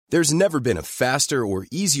There's never been a faster or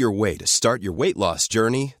easier way to start your weight loss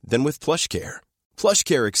journey than with PlushCare.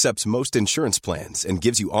 PlushCare accepts most insurance plans and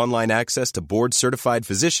gives you online access to board-certified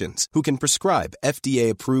physicians who can prescribe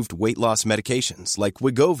FDA-approved weight loss medications like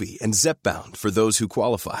Wegovy and Zepbound for those who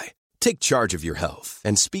qualify. Take charge of your health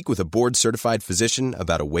and speak with a board-certified physician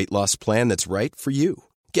about a weight loss plan that's right for you.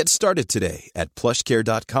 Get started today at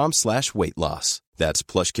plushcare.com/weight loss. That's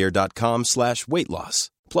plushcare.com/weight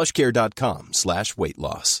loss. plushcare.com/weight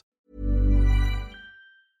loss.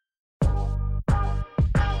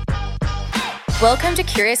 Welcome to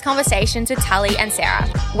Curious Conversations with Tully and Sarah.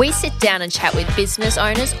 We sit down and chat with business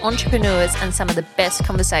owners, entrepreneurs, and some of the best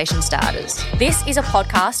conversation starters. This is a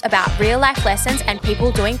podcast about real life lessons and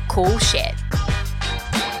people doing cool shit.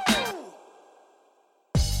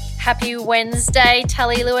 Happy Wednesday,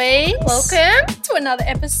 Tully Louise. Welcome to another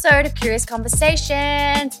episode of Curious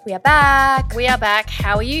Conversations. We are back. We are back.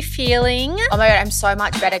 How are you feeling? Oh my God, I'm so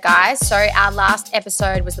much better, guys. So our last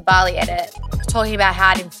episode was the Bali edit, talking about how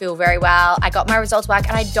I didn't feel very well. I got my results back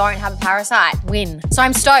and I don't have a parasite. Win. So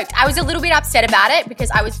I'm stoked. I was a little bit upset about it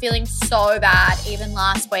because I was feeling so bad even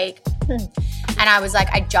last week. And I was like,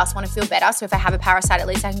 I just want to feel better. So if I have a parasite, at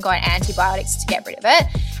least I can go on antibiotics to get rid of it.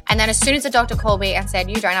 And then as soon as the doctor called me and said,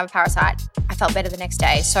 you don't have a parasite, I felt better the next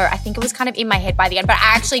day. So I think it was kind of in my head by the end. But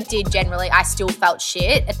I actually did generally, I still felt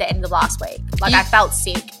shit at the end of last week. Like I felt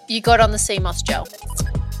sick. You got on the CMOS gel.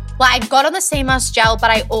 Well, I got on the CMOS gel, but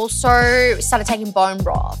I also started taking bone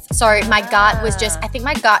broth. So my gut was just, I think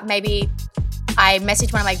my gut maybe, I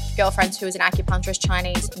messaged one of my girlfriends who was an acupuncturist,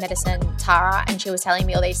 Chinese medicine, Tara, and she was telling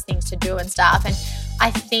me all these things to do and stuff. And I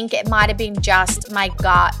think it might have been just my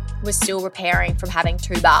gut was still repairing from having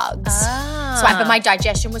 2 bugs. But my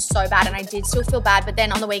digestion was so bad and I did still feel bad. But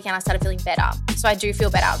then on the weekend I started feeling better. So I do feel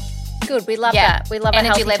better. Good. We love that. We love energy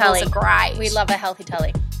a healthy levels Tully. are great. We love a healthy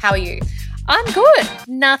Tully. How are you? I'm good.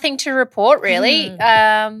 Nothing to report really.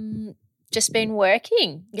 Just been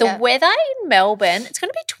working. Yeah. The weather in Melbourne, it's going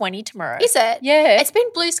to be 20 tomorrow. Is it? Yeah. It's been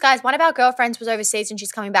blue skies. One of our girlfriends was overseas and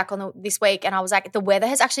she's coming back on this week and I was like, the weather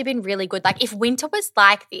has actually been really good. Like if winter was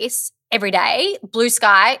like this every day, blue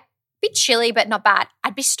sky, bit chilly but not bad,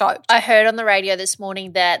 I'd be stoked. I heard on the radio this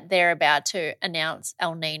morning that they're about to announce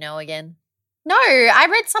El Nino again. No, I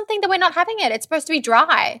read something that we're not having it. It's supposed to be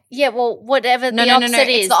dry. Yeah, well, whatever the opposite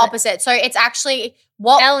is. It's the opposite. So it's actually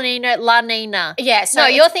what? El Nino, La Nina. Yeah. So no,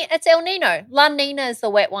 you're thinking it's El Nino. La Nina is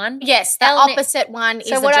the wet one. Yes, the opposite one is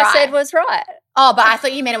the dry. So what I said was right. Oh, but I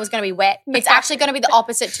thought you meant it was going to be wet. It's actually going to be the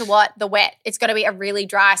opposite to what the wet. It's going to be a really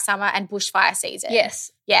dry summer and bushfire season.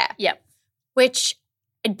 Yes. Yeah. Yep. Which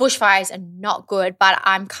bushfires are not good, but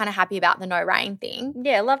I'm kind of happy about the no rain thing.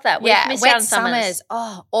 Yeah, I love that. We've missed out on summers.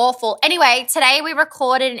 Oh, awful. Anyway, today we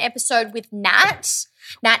recorded an episode with Nat.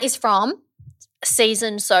 Nat is from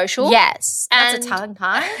Seasoned Social. Yes. That's And a tongue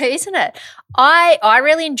tie. Isn't it? I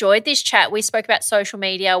really enjoyed this chat. We spoke about social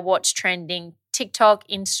media, what's trending, TikTok,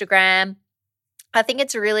 Instagram. I think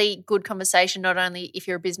it's a really good conversation, not only if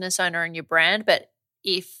you're a business owner and your brand, but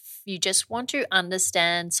if you just want to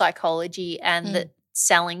understand psychology and the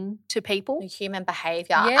selling to people. Human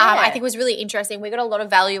behaviour. Yeah. I think it was really interesting. We got a lot of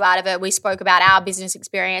value out of it. We spoke about our business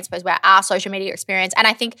experience, spoke about our social media experience. And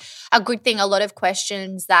I think a good thing, a lot of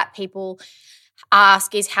questions that people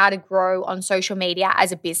ask is how to grow on social media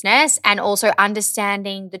as a business and also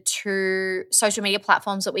understanding the 2 social media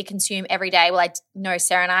platforms that we consume every day. Well, I know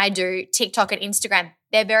Sarah and I do, TikTok and Instagram.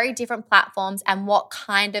 They're very different platforms and what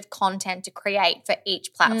kind of content to create for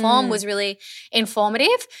each platform was really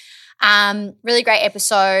informative. Really great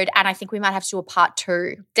episode and I think we might have to do a part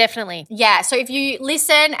 2. Definitely. Yeah, so if you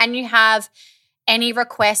listen and you have any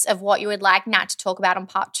requests of what you would like Nat to talk about on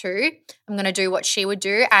part 2, I'm going to do what she would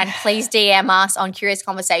do and please DM us on Curious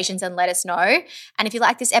Conversations and let us know. And if you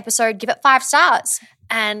like this episode, give it 5 stars.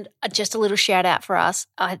 And just a little shout out for us.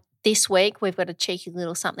 This week we've got a cheeky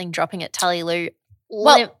little something dropping at Tully Lou.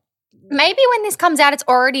 Well, maybe when this comes out it's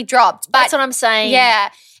already dropped. But that's what I'm saying. Yeah.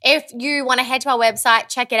 If you want to head to our website,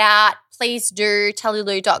 check it out, please do,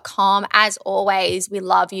 tullylou.com. As always, we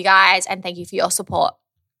love you guys and thank you for your support.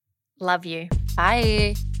 Love you.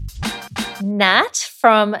 Bye. Nat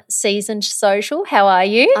from Seasoned Social, how are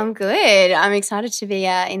you? I'm good. I'm excited to be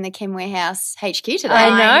in the Chem Warehouse HQ today. I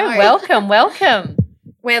know. Welcome.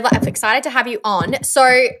 We're excited to have you on. So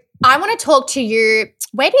I want to talk to you.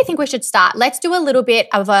 Where do you think we should start? Let's do a little bit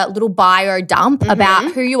of a little bio dump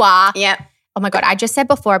about who you are. Yeah. Oh my God, I just said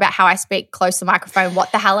before about how I speak close to the microphone.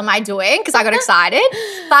 What the hell am I doing? Because I got excited.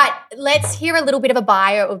 But let's hear a little bit of a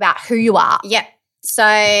bio about who you are. Yep. So,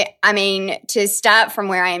 I mean, to start from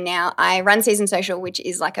where I am now, I run Seasoned Social, which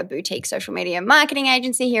is like a boutique social media marketing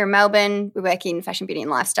agency here in Melbourne. We work in fashion, beauty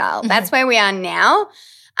and lifestyle. That's where we are now.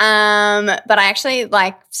 But I actually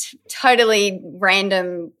totally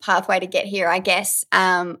random pathway to get here, I guess.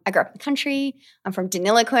 I grew up in the country. I'm from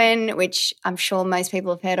Deniliquin, which I'm sure most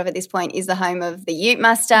people have heard of at this point, is the home of the Ute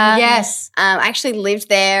Muster. Yes. I actually lived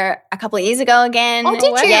there a couple of years ago again. Oh, did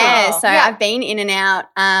you? Yeah. So I've been in and out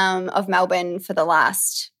of Melbourne for the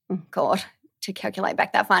last, to calculate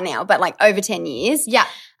back that far now, but over 10 years. Yeah.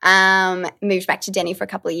 Moved back to Denny for a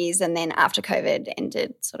couple of years, and then after COVID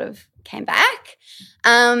ended, sort of came back.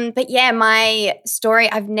 But yeah, my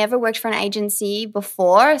story, I've never worked for an agency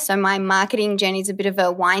before. So my marketing journey is a bit of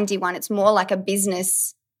a windy one. It's more like a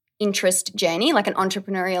business interest journey, like an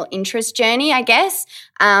entrepreneurial interest journey, I guess.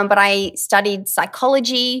 But I studied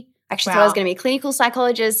psychology. Actually, thought I was going to be a clinical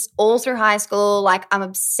psychologist all through high school. I'm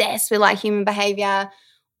obsessed with human behavior,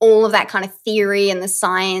 all of that kind of theory and the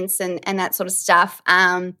science and that sort of stuff.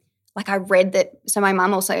 I read that. So my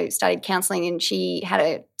mum also studied counselling, and she had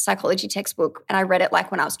a psychology textbook, and I read it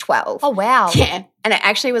when I was 12. Oh, wow. Yeah. And it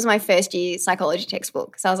actually was my first year psychology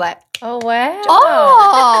textbook. So I was like, oh, wow.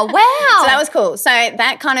 Oh, wow. So that was cool. So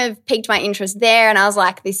that kind of piqued my interest there, and I was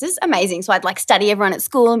like, this is amazing. So I'd study everyone at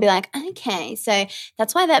school and be like, okay, so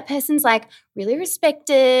that's why that person's really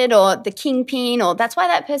respected, or the kingpin, or that's why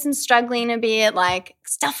that person's struggling a bit,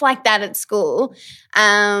 stuff like that at school.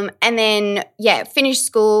 And then, finished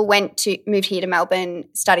school, moved here to Melbourne,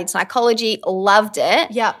 studied psychology, loved it.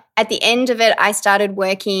 Yeah. At the end of it, I started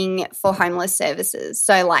working for homeless services.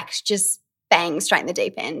 So just bang, straight in the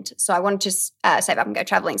deep end. So I wanted to save up and go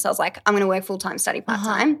traveling. So I was like, I'm going to work full-time, study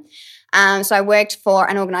part-time. So I worked for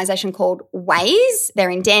an organisation called Ways. They're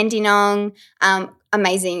in Dandenong.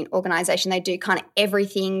 Amazing organisation. They do kind of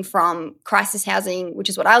everything from crisis housing, which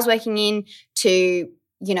is what I was working in, to,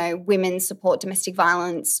 women's support, domestic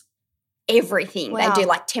violence, everything. Wow. They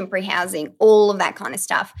do temporary housing, all of that kind of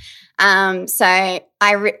stuff. So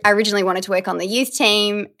I originally wanted to work on the youth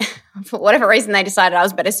team. For whatever reason, they decided I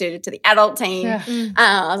was better suited to the adult team. Yeah.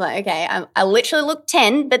 I was like, okay, I literally look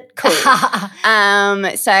 10, but cool.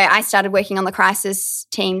 So I started working on the crisis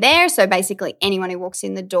team there. So basically anyone who walks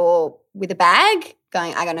in the door with a bag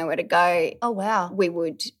going, I got nowhere to go. Oh, wow. We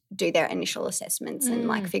would do their initial assessments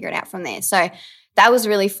and figure it out from there. So that was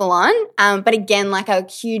really full on. But again, a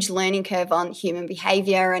huge learning curve on human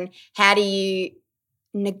behavior and how do you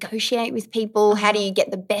negotiate with people? How do you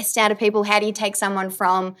get the best out of people? How do you take someone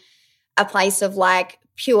from a place of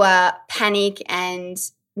pure panic and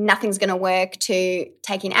nothing's going to work to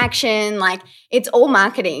taking action? It's all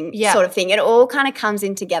marketing sort of thing. It all kind of comes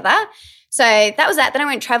in together. So that was that. Then I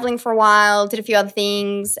went traveling for a while, did a few other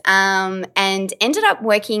things, and ended up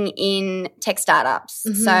working in tech startups.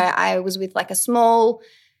 Mm-hmm. So I was with a small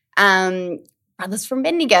brothers from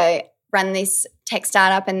Bendigo run this tech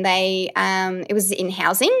startup, and they it was in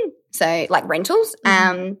housing, so rentals.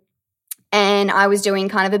 Mm-hmm. And I was doing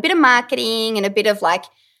kind of a bit of marketing and a bit of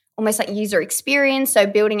almost user experience, so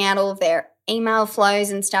building out all of their email flows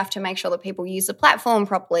and stuff to make sure that people use the platform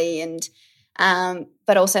properly, and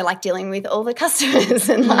but also dealing with all the customers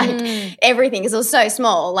and everything, because it was so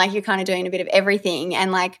small. You're kind of doing a bit of everything.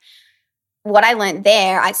 And what I learned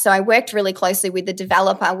there, I worked really closely with the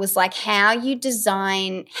developer, was how you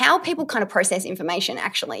design, how people kind of process information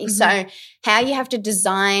actually. Mm-hmm. So how you have to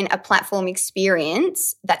design a platform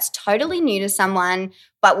experience that's totally new to someone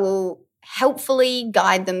but will helpfully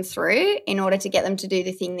guide them through in order to get them to do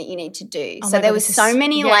the thing that you need to do. So there was so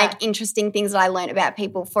many interesting things that I learned about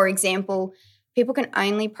people. For example, people can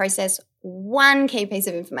only process one key piece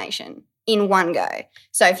of information in one go.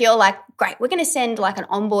 So if you're great, we're going to send an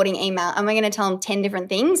onboarding email and we're going to tell them 10 different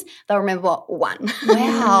things, they'll remember one.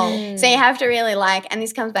 Wow. So you have to really and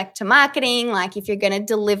this comes back to marketing, if you're going to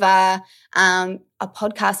deliver a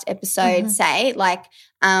podcast episode, say,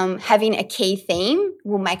 having a key theme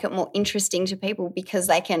will make it more interesting to people because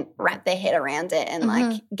they can wrap their head around it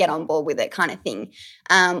and get on board with it kind of thing.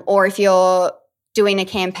 Or if you're doing a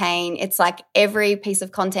campaign, it's every piece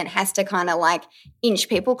of content has to kind of inch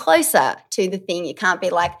people closer to the thing. You can't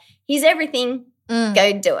be here's everything,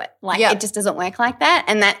 go do it. It just doesn't work like that.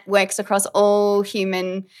 And that works across all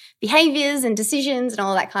human behaviors and decisions and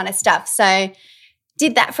all that kind of stuff. So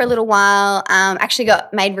did that for a little while, actually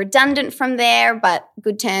got made redundant from there, but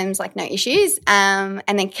good terms, no issues, and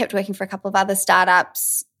then kept working for a couple of other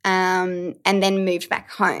startups, and then moved back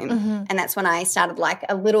home. Mm-hmm. And that's when I started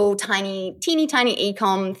a little teeny tiny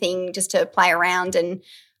e-com thing just to play around, and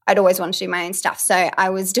I'd always wanted to do my own stuff. So I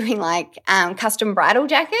was doing custom bridal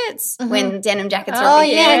jackets when denim jackets were a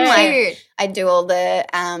big thing. I'd do all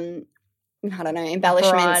the I don't know,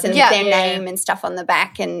 embellishments and their name and stuff on the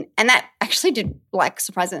back. And that actually did like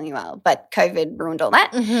surprisingly well, but COVID ruined all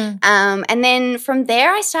that. And then from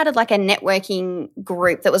there I started like a networking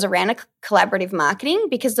group that was around a collaborative marketing,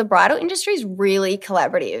 because the bridal industry is really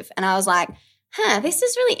collaborative. And I was like, this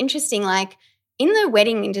is really interesting. Like in the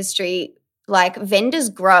wedding industry, like vendors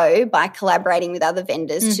grow by collaborating with other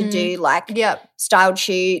vendors to do like styled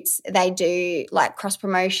shoots. They do like cross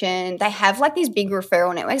promotion. They have like these big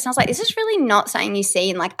referral networks. And I was like, this is really not something you see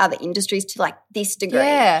in like other industries to like this degree.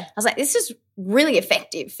 I was like, this is really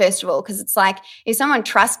effective, first of all, because it's like if someone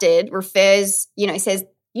trusted refers, you know, says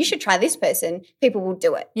you should try this person, people will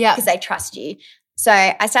do it because they trust you. So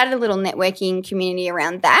I started a little networking community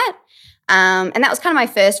around that. And that was kind of my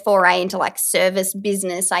first foray into like service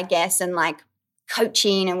business, I guess, and like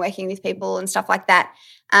coaching and working with people and stuff like that.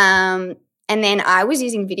 And then I was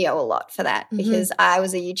using video a lot for that because I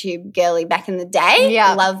was a YouTube girly back in the day.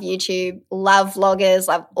 Love YouTube, love vloggers,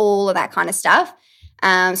 love all of that kind of stuff.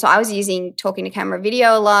 So I was using talking to camera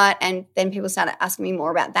video a lot, and then people started asking me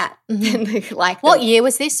more about that. What year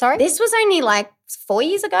was this, sorry? This was only like 4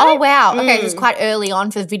 years ago. Oh, wow. Okay, it was quite early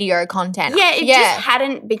on for video content. Yeah, it just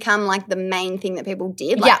hadn't become like the main thing that people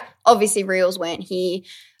did. Like obviously reels weren't here.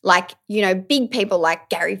 Like, you know, big people like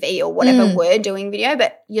Gary Vee or whatever were doing video,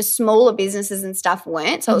 but your smaller businesses and stuff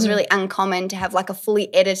weren't. So it was really uncommon to have like a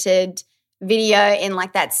fully edited video in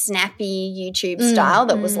like that snappy YouTube style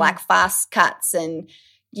that was like fast cuts and,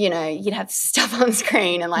 you know, you'd have stuff on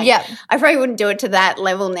screen and like I probably wouldn't do it to that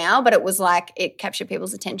level now, but it was like it captured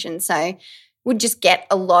people's attention. So would just get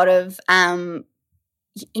a lot of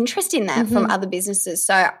interest in that from other businesses.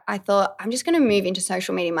 So I thought I'm just going to move into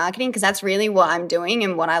social media marketing because that's really what I'm doing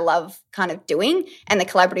and what I love kind of doing, and the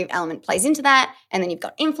collaborative element plays into that. And then you've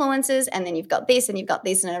got influencers, and then you've got this and you've got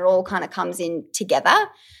this, and it all kind of comes in together.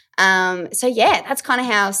 So yeah, that's kind of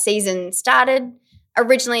how Season started.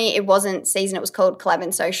 Originally it wasn't Season, it was called Collab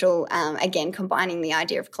and Social, again combining the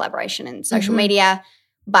idea of collaboration and social media.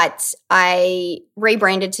 But I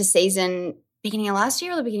rebranded to Season beginning of last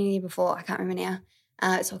year or the beginning of the year before, I can't remember now.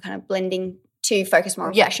 It's all kind of blending to focus more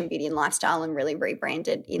on fashion, beauty and lifestyle, and really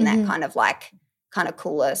rebranded in that kind of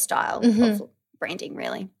cooler style of branding,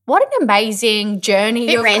 really. What an amazing journey.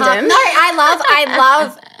 Bit random. No, I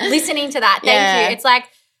love listening to that. Thank you. It's like,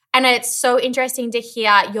 and it's so interesting to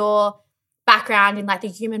hear your background in like the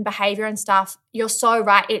human behavior and stuff. You're so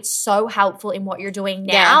right. It's so helpful in what you're doing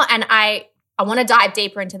now. And I want to dive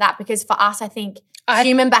deeper into that because for us, I think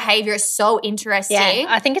human behavior is so interesting. Yeah,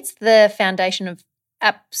 I think it's the foundation of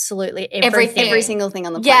absolutely everything. Every single thing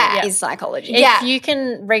on the planet is psychology. If you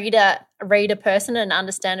can read a person and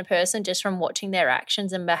understand a person just from watching their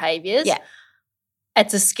actions and behaviors,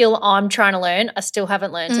 it's a skill I'm trying to learn. I still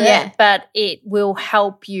haven't learned it, but it will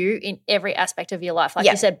help you in every aspect of your life. Like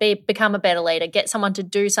you said, become a better leader, get someone to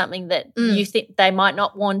do something that you think they might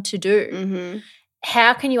not want to do.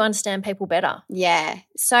 How can you understand people better? Yeah.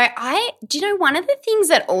 So do you know, one of the things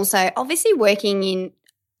that also, obviously working in,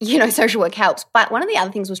 you know, social work helps, but one of the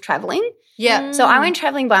other things was traveling. Yeah. So I went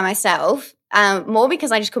traveling by myself, more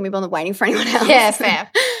because I just couldn't be bothered waiting for anyone else. Yeah,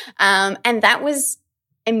 fair. And that was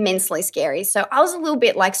immensely scary. So I was a little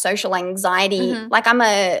bit like social anxiety. Like I'm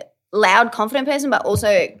a loud, confident person, but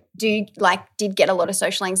also did get a lot of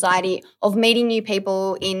social anxiety of meeting new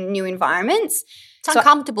people in new environments. It's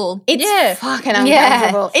uncomfortable. It's fucking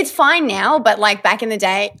uncomfortable. It's fine now, but like back in the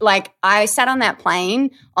day, like I sat on that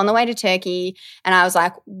plane on the way to Turkey and I was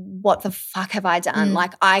like, what the fuck have I done?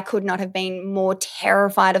 Like I could not have been more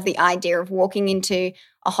terrified of the idea of walking into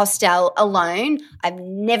a hostel alone. I've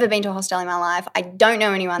never been to a hostel in my life. I don't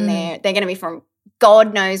know anyone there. They're going to be from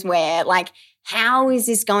God knows where. Like, how is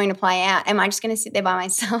this going to play out? Am I just going to sit there by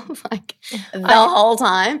myself like the whole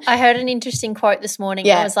time? I heard an interesting quote this morning.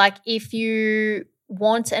 It was like, if you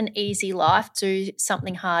want an easy life, do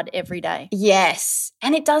something hard every day. Yes.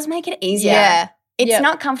 And it does make it easier. Yeah. It's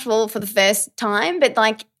not comfortable for the first time, but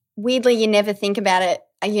like weirdly you never think about it,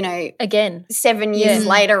 you know, again 7 years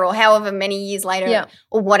later or however many years later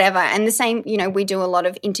or whatever. And the same, you know, we do a lot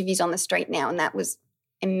of interviews on the street now, and that was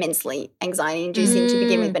immensely anxiety inducing to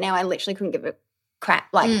begin with, but now I literally couldn't give a crap,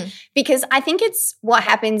 like because I think it's what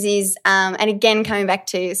happens is and again coming back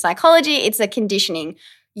to psychology, it's a conditioning.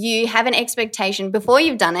 You have an expectation before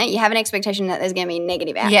you've done it, you have an expectation that there's going to be a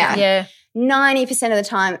negative outcome. 90% of the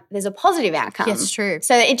time there's a positive outcome. Yes, true.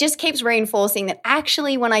 So it just keeps reinforcing that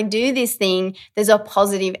actually when I do this thing there's a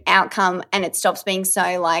positive outcome, and it stops being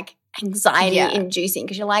so like anxiety inducing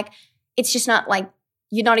because you're like, it's just not like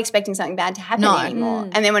you're not expecting something bad to happen anymore.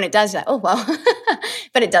 And then when it does, you're like, oh, well,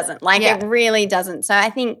 but it doesn't. Like it really doesn't. So I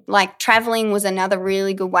think like traveling was another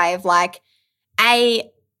really good way of like,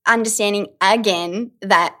 understanding again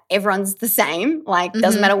that everyone's the same, like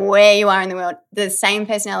doesn't Mm-hmm. matter where you are in the world, the same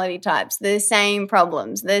personality types, the same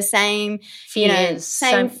problems, the same Fears,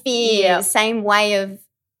 same fears, yeah. same way of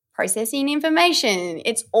processing information.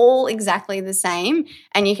 It's all exactly the same,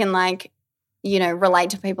 and you can like,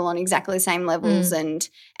 relate to people on exactly the same levels and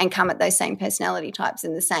come at those same personality types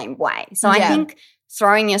in the same way. So I think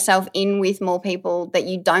throwing yourself in with more people that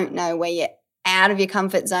you don't know, where you're out of your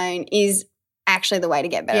comfort zone, is actually the way to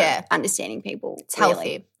get better at understanding people. It's really.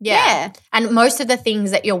 healthy. Yeah. And most of the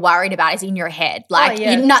things that you're worried about is in your head. Like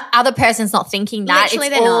other person's not thinking that. Literally,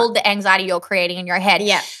 it's they're all not. the anxiety you're creating in your head.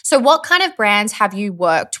 Yeah. So what kind of brands have you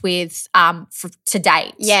worked with to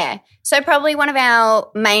date? Yeah. So probably one of our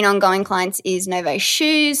main ongoing clients is Novo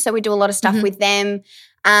Shoes. So we do a lot of stuff with them.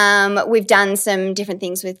 We've done some different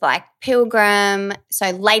things with like Pilgrim. So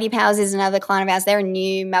Lady Powers is another client of ours. They're a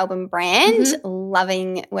new Melbourne brand.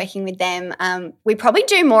 Loving working with them. We probably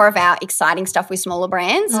do more of our exciting stuff with smaller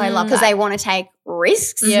brands because they want to take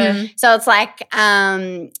risks. Yeah. So it's like,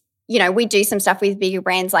 we do some stuff with bigger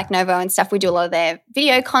brands like Novo and stuff. We do a lot of their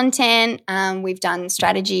video content. We've done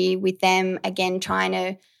strategy with them, again, trying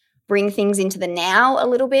to bring things into the now a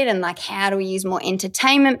little bit, and like how do we use more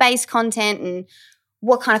entertainment-based content, and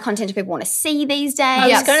what kind of content do people want to see these days? I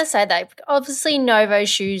was going to say that. Obviously, Novo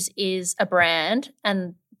Shoes is a brand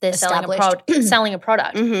and they're selling a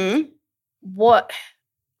product. Mm-hmm. What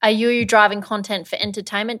are you driving content for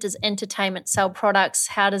entertainment? Does entertainment sell products?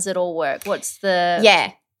 How does it all work? What's the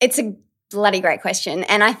Yeah, it's a bloody great question.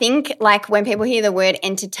 And I think like when people hear the word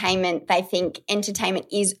entertainment, they think entertainment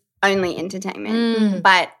is only entertainment.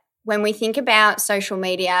 But when we think about social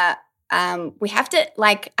media, we have to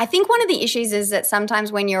I think one of the issues is that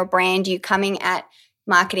sometimes when you're a brand, you're coming at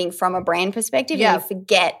marketing from a brand perspective and you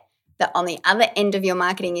forget that on the other end of your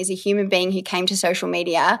marketing is a human being who came to social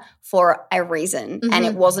media for a reason and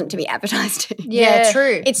it wasn't to be advertised to. Yeah,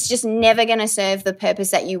 true. It's just never going to serve the purpose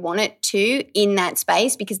that you want it to in that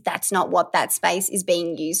space, because that's not what that space is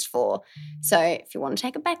being used for. So if you want to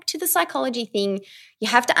take it back to the psychology thing, you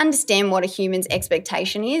have to understand what a human's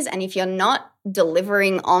expectation is, and if you're not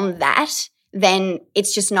delivering on that, then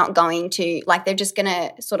it's just not going to, they're just going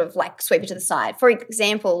to sort of sweep it to the side. For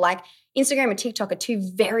example, Instagram and TikTok are two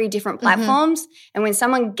very different platforms, and when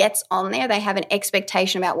someone gets on there, they have an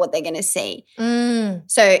expectation about what they're going to see.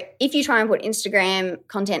 So if you try and put Instagram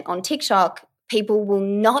content on TikTok, people will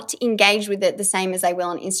not engage with it the same as they will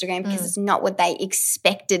on Instagram because it's not what they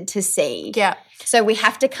expected to see. Yeah. So we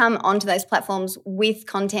have to come onto those platforms with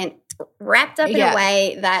content wrapped up in a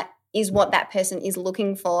way that is what that person is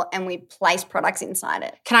looking for, and we place products inside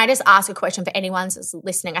it. Can I just ask a question for anyone that's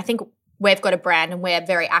listening? I think we've got a brand and we're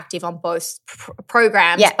very active on both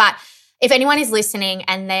programs, but if anyone is listening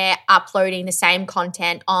and they're uploading the same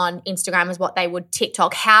content on Instagram as what they would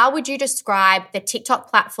TikTok, how would you describe the TikTok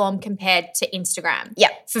platform compared to Instagram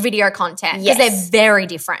for video content? Because they're very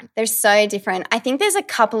different. They're so different. I think there's a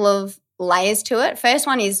couple of layers to it. First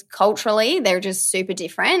one is culturally, they're just super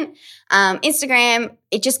different. Instagram,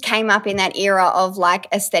 it just came up in that era of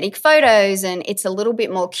aesthetic photos, and it's a little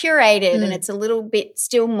bit more curated and it's a little bit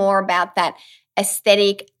still more about that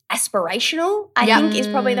aesthetic aspirational, I think is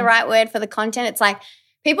probably the right word for the content. It's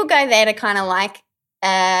people go there to kind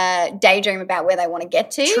of daydream about where they want to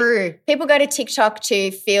get to. True. People go to TikTok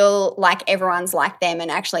to feel like everyone's like them,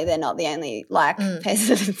 and actually they're not the only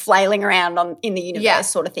person flailing around in the universe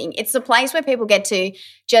sort of thing. It's the place where people get to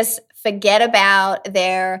just forget about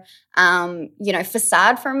their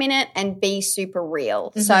facade for a minute and be super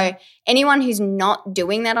real. So anyone who's not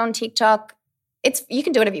doing that on TikTok, you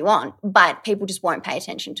can do whatever you want, but people just won't pay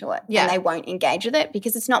attention to it and they won't engage with it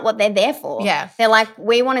because it's not what they're there for. Yeah. They're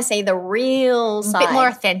we want to see the real side. A bit more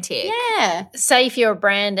authentic. Yeah. Say if you're a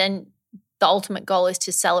brand and the ultimate goal is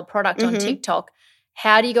to sell a product on TikTok,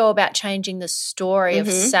 how do you go about changing the story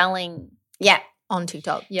of selling on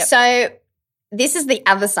TikTok? Yep. So this is the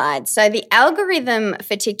other side. So the algorithm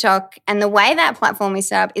for TikTok and the way that platform is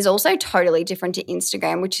set up is also totally different to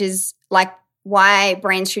Instagram, which is why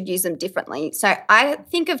brands should use them differently. So I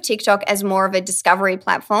think of TikTok as more of a discovery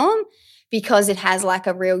platform because it has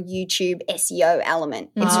a real YouTube SEO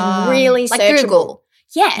element. It's really searchable. Google.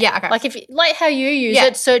 Yeah. Yeah, okay. If how you use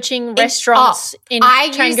it, searching restaurants in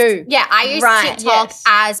Canggu. I use TikTok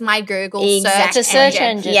as my Google search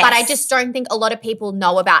engine. Yes. But I just don't think a lot of people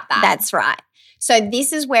know about that. That's right. So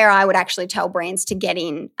this is where I would actually tell brands to get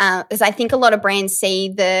in, because I think a lot of brands see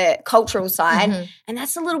the cultural side, and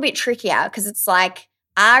that's a little bit trickier because it's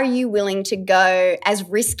are you willing to go as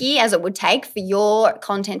risky as it would take for your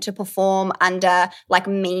content to perform under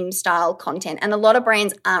meme style content? And a lot of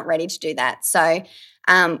brands aren't ready to do that. So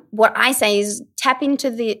What I say is tap into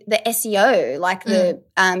the SEO, like the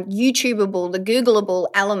YouTubeable, the Googleable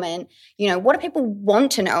element. You know, what do people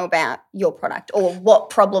want to know about your product or what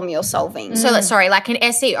problem you're solving? So, sorry, like in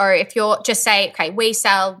SEO, if you're just say, okay, we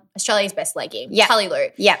sell Australia's best legging, Tully Lou.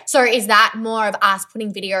 Yeah. So is that more of us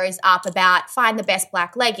putting videos up about find the best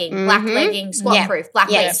black legging, black legging, squat proof, black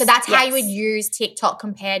legging? So that's how you would use TikTok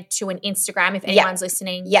compared to an Instagram if anyone's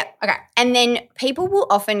listening. Yeah. Okay. And then people will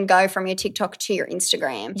often go from your TikTok to your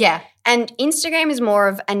Instagram. Yeah. And Instagram is more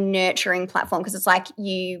of a nurturing platform because it's like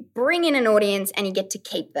you bring in an audience and you get to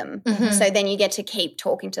keep them. So then you get to keep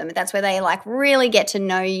talking to them. That's where they like really get to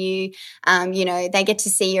know you. You know, they get to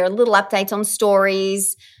see your little updates on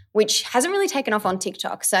stories, which hasn't really taken off on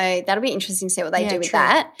TikTok. So that'll be interesting to see what they do with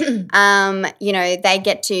that. You know,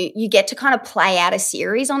 you get to kind of play out a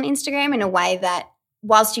series on Instagram in a way that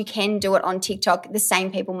whilst you can do it on TikTok, the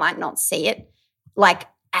same people might not see it like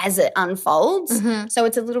as it unfolds. So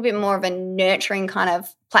it's a little bit more of a nurturing kind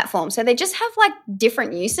of platform. So they just have like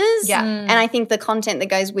different uses. Yeah. And I think the content that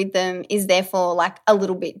goes with them is therefore like a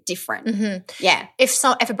little bit different. Yeah.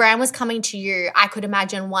 If a brand was coming to you, I could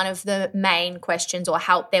imagine one of the main questions or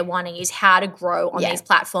help they're wanting is how to grow on these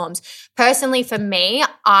platforms. Personally, for me,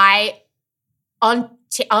 on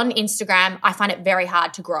Instagram, I find it very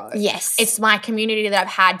hard to grow. Yes. It's my community that I've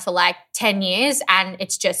had for like 10 years and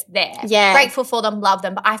it's just there. Yeah. Grateful for them, love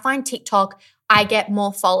them. But I find TikTok, I get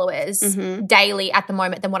more followers daily at the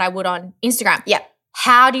moment than what I would on Instagram. Yeah.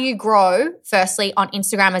 How do you grow, firstly, on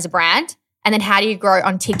Instagram as a brand? And then how do you grow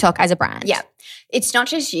on TikTok as a brand? Yeah. It's not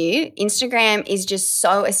just you. Instagram is just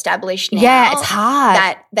so established now. Yeah, it's hard.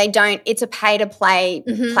 That it's a pay-to-play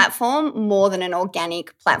platform more than an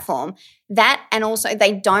organic platform. That and also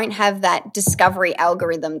they don't have that discovery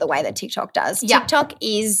algorithm the way that TikTok does. Yeah. TikTok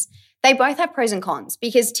they both have pros and cons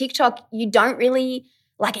because TikTok, you don't really –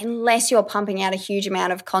 like unless you're pumping out a huge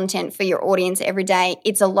amount of content for your audience every day,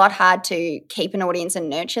 it's a lot hard to keep an audience and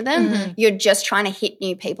nurture them. You're just trying to hit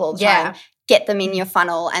new people all the time, get them in your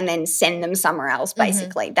funnel and then send them somewhere else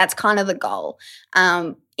basically. That's kind of the goal.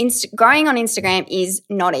 Growing on Instagram is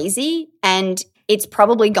not easy and it's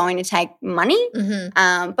probably going to take money,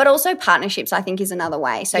 but also partnerships I think is another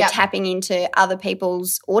way. So tapping into other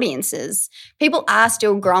people's audiences. People are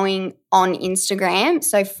still growing on Instagram.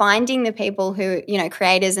 So finding the people who, you know,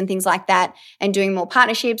 creators and things like that and doing more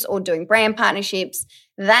partnerships or doing brand partnerships,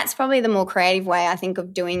 that's probably the more creative way I think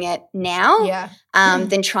of doing it now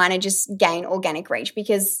than trying to just gain organic reach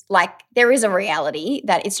because like there is a reality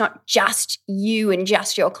that it's not just you and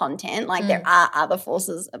just your content. Like there are other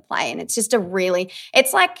forces at play and it's just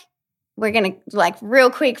it's like we're going to like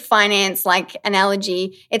real quick finance like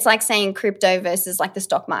analogy. It's like saying crypto versus like the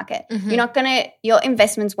stock market. Your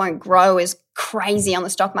investments won't grow as crazy on the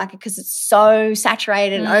stock market because it's so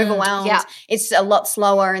saturated and overwhelmed. Yeah. It's a lot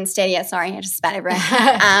slower and steadier. Sorry, I just spat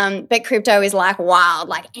everywhere. But crypto is like wild,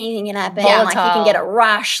 like anything can happen. Like you can get a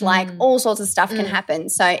rush, like all sorts of stuff can happen.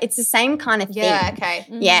 So it's the same kind of thing. Yeah, okay.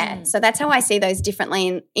 Yeah, so that's how I see those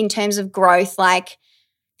differently in terms of growth. Like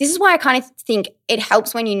this is why I kind of think it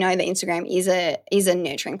helps when you know that Instagram is a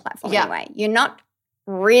nurturing platform anyway. You're not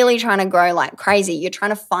really trying to grow like crazy. You're trying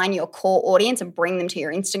to find your core audience and bring them to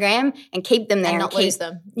your Instagram and keep them there and not lose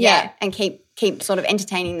them. Yeah, and keep sort of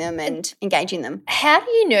entertaining them and engaging them. How do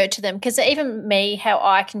you nurture them? Because even me, how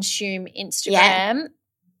I consume Instagram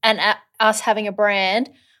and us having a brand,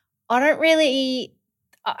 I don't really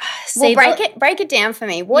see. Well, break it down for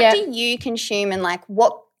me. What do you consume and like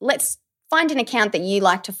let's find an account that you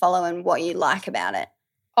like to follow and what you like about it.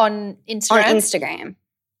 On Instagram? On Instagram.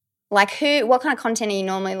 Like what kind of content are you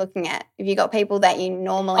normally looking at? Have you got people that you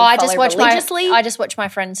normally follow religiously? I just watch my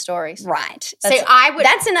friends' stories. Right.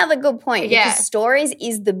 That's another good point because stories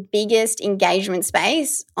is the biggest engagement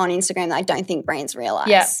space on Instagram that I don't think brands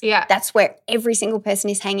realise. Yeah. That's where every single person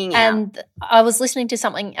is hanging out. And I was listening to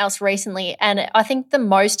something else recently and I think the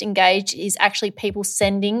most engaged is actually people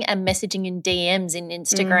sending and messaging in DMs in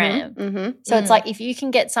Instagram. So it's like if you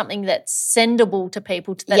can get something that's sendable to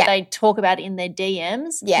people that they talk about in their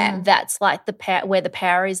DMs, that's like where the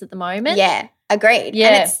power is at the moment. Yeah, agreed.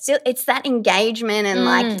 Yeah. And it's that engagement and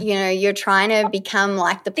like, you know, you're trying to become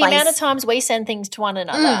like the amount of times we send things to one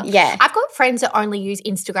another. Yeah. I've got friends that only use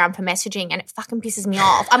Instagram for messaging and it fucking pisses me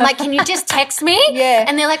off. I'm like, can you just text me?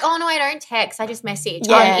 And they're like, oh no, I don't text. I just message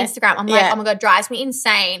on Instagram. I'm like, oh my God, drives me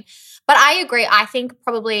insane. But I agree. I think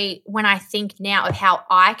probably when I think now of how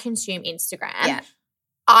I consume Instagram,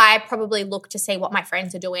 I probably look to see what my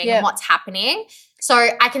friends are doing and what's happening. So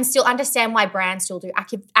I can still understand why brands still do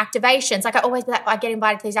activations. Like I always be like, I get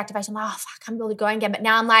invited to these activations. I'm like, oh, fuck, I'm really going again. But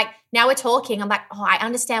now I'm like, now we're talking. I'm like, oh, I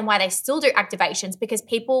understand why they still do activations because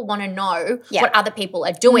people want to know what other people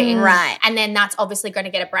are doing. Right. And then that's obviously going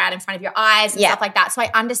to get a brand in front of your eyes and stuff like that. So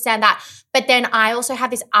I understand that. But then I also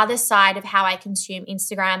have this other side of how I consume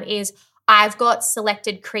Instagram is I've got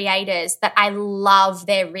selected creators that I love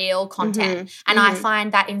their real content and I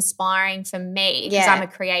find that inspiring for me because I'm a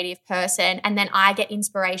creative person, and then I get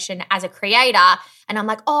inspiration as a creator and I'm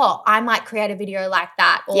like, oh, I might create a video like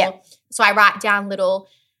that, or so I write down little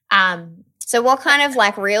So what kind of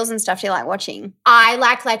like reels and stuff do you like watching? I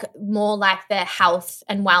like more like the health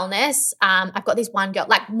and wellness. I've got this one girl,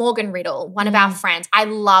 like Morgan Riddle, one of our friends. I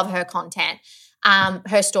love her content,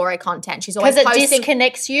 her story content. She's always because it posting.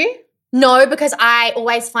 disconnects you. No, because I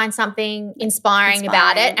always find something inspiring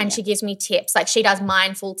about it, and she gives me tips. Like she does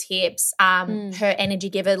mindful tips, her energy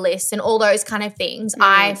giver list and all those kind of things.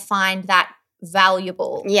 I find that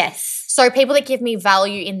valuable. Yes. So people that give me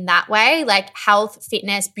value in that way, like health,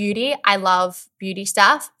 fitness, beauty, I love beauty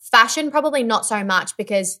stuff. Fashion, probably not so much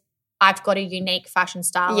because I've got a unique fashion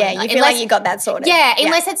style. Yeah, you feel like you got that sorted. Yeah,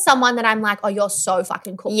 unless it's someone that I'm like, oh, you're so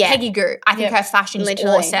fucking cool. Yeah. Peggy Goo. I think her fashion is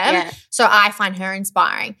Literally, awesome. yeah. So I find her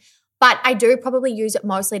inspiring. But I do probably use it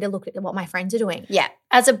mostly to look at what my friends are doing. Yeah.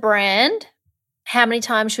 As a brand, how many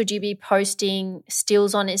times should you be posting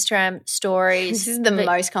stills on Instagram stories? This is the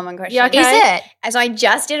most common question. Yeah, okay. Is it? As I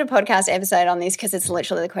just did a podcast episode on this because it's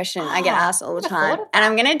literally the question I get asked all the time. And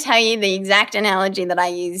I'm going to tell you the exact analogy that I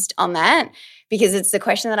used on that because it's the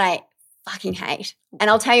question that I fucking hate. And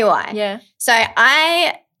I'll tell you why. Yeah. So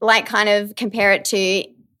I like kind of compare it to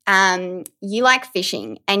you like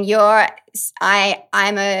fishing and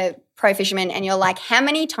I'm a pro fisherman and you're like, how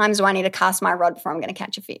many times do I need to cast my rod before I'm going to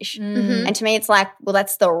catch a fish? Mm-hmm. And to me, it's like, well,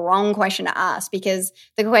 that's the wrong question to ask because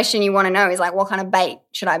the question you want to know is like, what kind of bait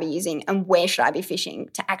should I be using and where should I be fishing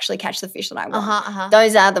to actually catch the fish that I want?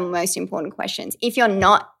 Those are the most important questions. If you're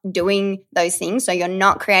not doing those things, so you're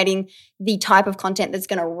not creating the type of content that's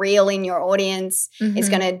going to reel in your audience, it's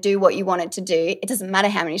going to do what you want it to do, it doesn't matter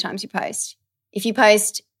how many times you post. If you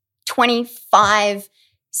post 25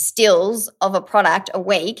 stills of a product a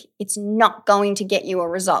week, it's not going to get you a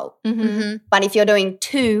result. But if you're doing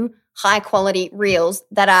 2 high-quality reels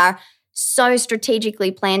that are so strategically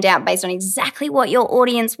planned out based on exactly what your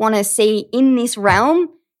audience want to see in this realm,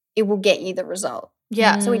 it will get you the result.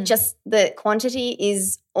 Yeah. So the quantity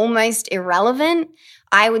is almost irrelevant.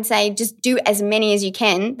 I would say just do as many as you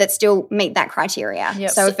can that still meet that criteria.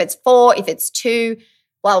 Yep. So if it's 4, if it's 2,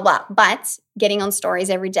 blah, blah, blah. But getting on stories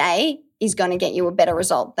every day is going to get you a better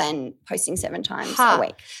result than posting 7 times a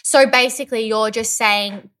week. So basically you're just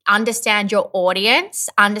saying understand your audience,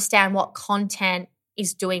 understand what content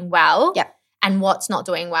is doing well and what's not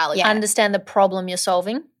doing well. Yeah. Understand the problem you're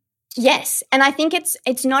solving. Yes. And I think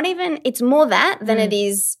it's not even – it's more that than it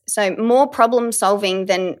is – so more problem solving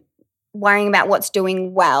than worrying about what's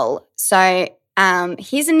doing well. So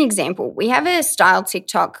here's an example. We have a style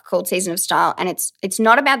TikTok called Season of Style and it's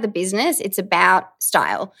not about the business. It's about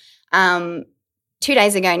style. 2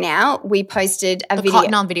 days ago now, we posted a video.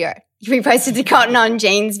 Cotton on video. We posted the cotton on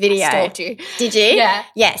jeans video. I stalked you. Did you? Yeah.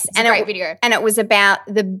 Yes. It's a great video. And it was about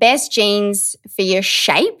the best jeans for your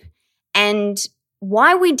shape and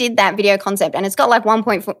why we did that video concept. And it's got like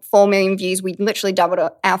 1.4 million views. We literally doubled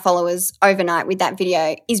our followers overnight with that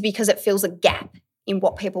video is because it fills a gap in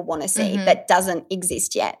what people want to see that doesn't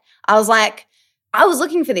exist yet. I was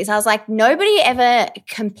looking for this. I was like, nobody ever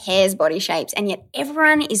compares body shapes and yet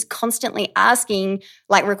everyone is constantly asking,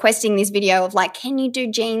 like requesting this video of like, can you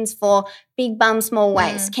do jeans for big bum, small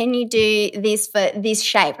waist? Can you do this for this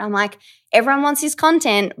shape? And I'm like, everyone wants this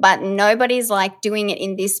content, but nobody's like doing it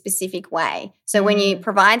in this specific way. So when you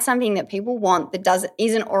provide something that people want that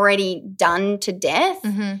isn't already done to death,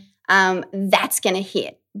 that's going to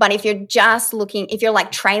hit. But if you're just if you're like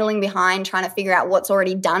trailing behind trying to figure out what's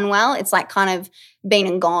already done well, it's like kind of been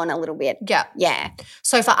and gone a little bit. Yeah. Yeah.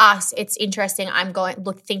 So for us, it's interesting. I'm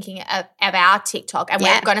thinking of our TikTok and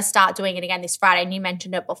we're going to start doing it again this Friday. And you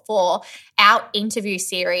mentioned it before. Our interview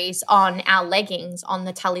series on our leggings on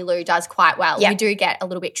the Tully Loo does quite well. We do get a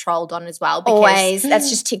little bit trolled on as well. Because always. That's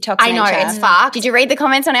just TikTok's I know, nature. it's fucked. Did you read the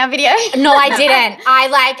comments on our video? No, I didn't.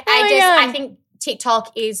 I think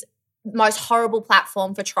TikTok is most horrible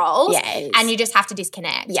platform for trolls. Yeah, it is. And you just have to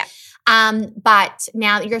disconnect. Yeah. But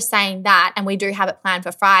now that you're saying that and we do have it planned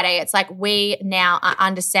for Friday, it's like we now are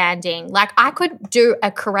understanding. Like I could do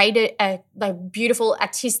a beautiful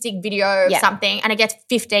artistic video of something and it gets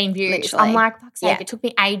 15 views. Literally. I'm like, fuck's sake, it took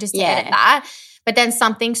me ages to edit Yeah. that. But then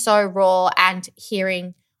something so raw and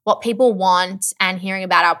hearing what people want and hearing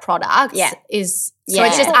about our products is so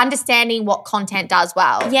it's just understanding what content does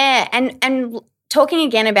well. Yeah, and talking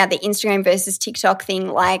again about the Instagram versus TikTok thing,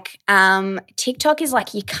 like TikTok is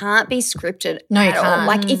like you can't be scripted at all.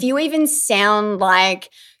 Like if you even sound like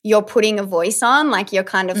you're putting a voice on, like you're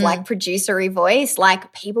kind of like producery voice,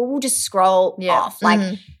 like people will just scroll off.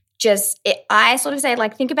 Like I sort of say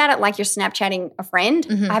like think about it like you're Snapchatting a friend.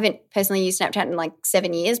 I haven't personally used Snapchat in like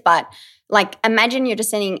 7 years, but like imagine you're just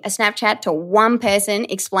sending a Snapchat to one person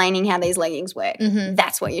explaining how these leggings work.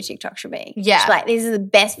 That's what your TikTok should be. Yeah. Just like these are the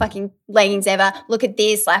best fucking leggings ever. Look at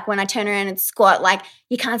this. Like when I turn around and squat, like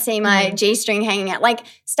you can't see my G-string hanging out. Like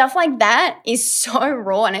stuff like that is so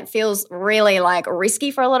raw and it feels really like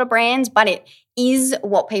risky for a lot of brands, but it is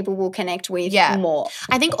what people will connect with more.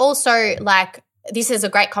 I think also like this is a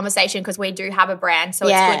great conversation because we do have a brand, so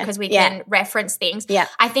it's good because we can reference things. Yeah.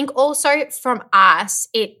 I think also from us,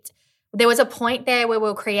 there was a point there where we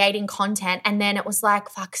were creating content and then it was like,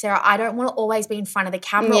 fuck, Sarah, I don't want to always be in front of the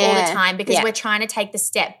camera all the time because we're trying to take the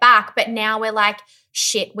step back. But now we're like,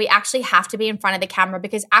 shit, we actually have to be in front of the camera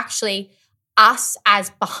because actually us as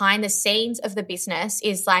behind the scenes of the business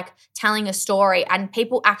is like telling a story and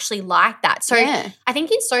people actually like that. So I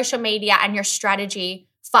think in social media and your strategy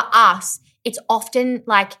for us, it's often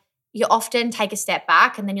like you often take a step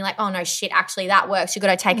back and then you're like, oh, no, shit, actually that works. You've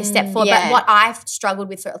got to take a step forward. But what I've struggled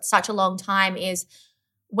with for such a long time is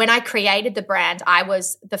when I created the brand, I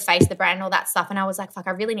was the face of the brand and all that stuff. And I was like, fuck,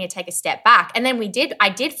 I really need to take a step back. And then I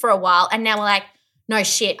did for a while. And now we're like, no,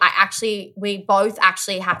 shit, we both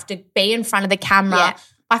actually have to be in front of the camera. Yeah.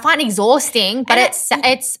 I find it exhausting, but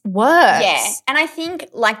it's work. Yeah. And I think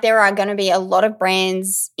like there are going to be a lot of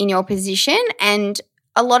brands in your position and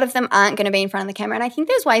a lot of them aren't going to be in front of the camera, and I think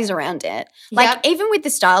there's ways around it. Like even with the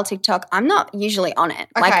style TikTok, I'm not usually on it.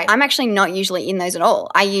 Okay. Like I'm actually not usually in those at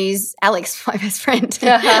all. I use Alex, my best friend.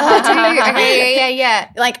 Okay,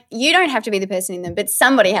 yeah. Like you don't have to be the person in them, but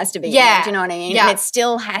somebody has to be in it, do you know what I mean? Yeah. And it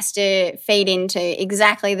still has to feed into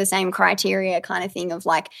exactly the same criteria kind of thing of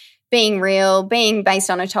like being real, being based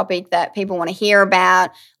on a topic that people want to hear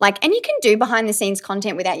about. Like, and you can do behind the scenes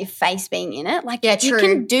content without your face being in it. Like you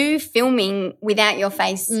can do filming without your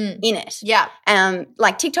face in it. Yeah.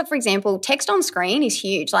 Like TikTok, for example, text on screen is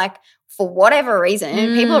huge. Like for whatever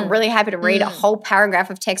reason, people are really happy to read a whole paragraph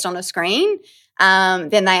of text on a screen than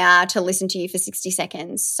they are to listen to you for 60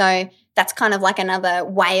 seconds. So that's kind of like another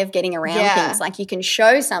way of getting around things. Like you can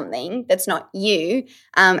show something that's not you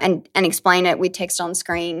and explain it with text on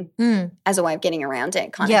screen as a way of getting around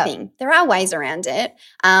it kind of thing. There are ways around it.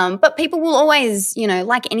 But people will always, you know,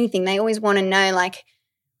 like anything, they always want to know like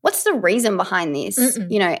what's the reason behind this?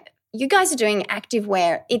 You know, you guys are doing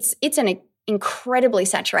activewear. It's an incredibly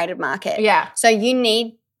saturated market. Yeah. So you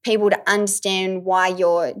need people to understand why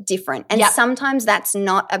you're different. And sometimes that's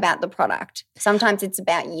not about the product. Sometimes it's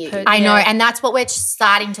about you. I know. And that's what we're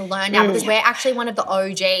starting to learn now because we're actually one of the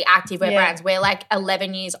OG activewear brands. We're like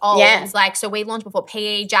 11 years old. Yeah. It's like, so we launched before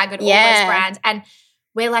PE, Jagged, all those brands. And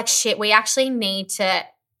we're like, shit, we actually need to,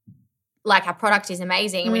 like our product is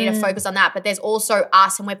amazing and we need to focus on that. But there's also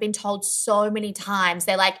us, and we've been told so many times,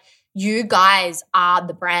 they're like, you guys are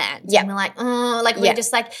the brand. Yeah. And we're like, we're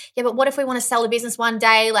just like, but what if we want to sell the business one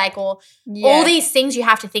day? Like, or all these things you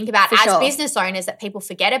have to think about as business owners that people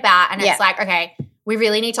forget about. And it's like, okay, we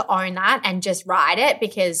really need to own that and just ride it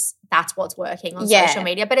because that's what's working on social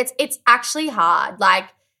media. But it's actually hard. Like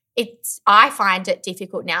I find it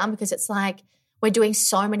difficult now because it's like, we're doing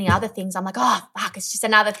so many other things. I'm like, oh, fuck, it's just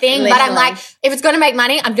another thing. Literally. But I'm like, if it's going to make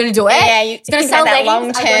money, I'm going to do it. Yeah, it's going to sell leggings, I'm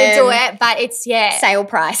going to do it. But it's, sale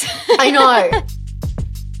price. I know.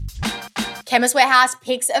 Chemist Warehouse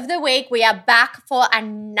Picks of the Week. We are back for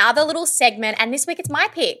another little segment. And this week it's my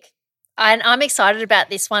pick. And I'm excited about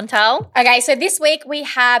this one, Tal. Okay, so this week we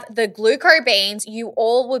have the Gluco beans. You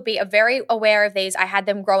all would be very aware of these. I had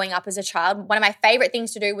them growing up as a child. One of my favorite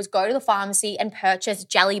things to do was go to the pharmacy and purchase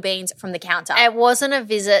jelly beans from the counter. It wasn't a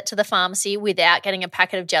visit to the pharmacy without getting a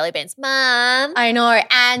packet of jelly beans. Mom. I know.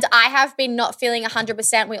 And I have been not feeling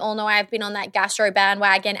 100%. We all know I've been on that gastro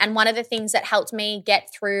bandwagon. And one of the things that helped me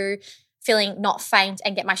get through feeling not faint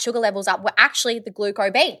and get my sugar levels up were actually the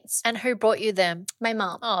Gluco beans. And who brought you them? My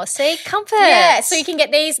mum. Oh, see, comfort. Yeah, so you can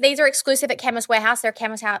get these. These are exclusive at Chemist Warehouse. They're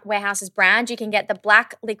Chemist Warehouse's brand. You can get the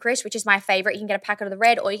black licorice, which is my favorite. You can get a packet of the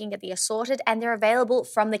red, or you can get the assorted, and they're available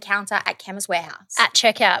from the counter at Chemist Warehouse. At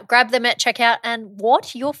checkout. Grab them at checkout. And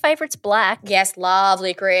what? Your favorite's black? Yes, love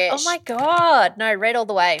licorice. Oh my God. No, red all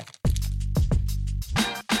the way.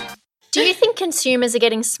 Do you think consumers are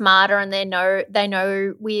getting smarter and they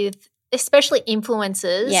know with especially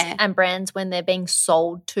influencers and brands when they're being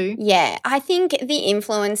sold to. Yeah, I think the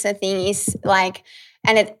influencer thing is like,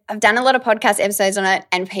 and I've done a lot of podcast episodes on it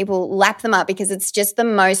and people lap them up because it's just the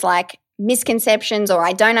most like misconceptions or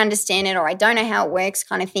I don't understand it or I don't know how it works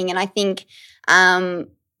kind of thing. And I think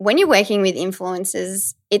when you're working with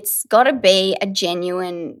influencers, it's got to be a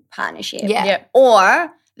genuine partnership. Yeah.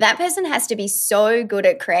 Or that person has to be so good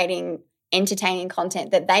at creating entertaining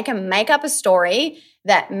content that they can make up a story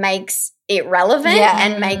that makes it relevant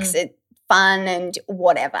and makes it fun and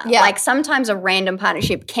whatever. Yeah. Like sometimes a random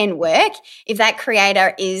partnership can work if that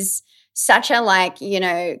creator is such a like, you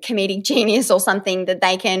know, comedic genius or something that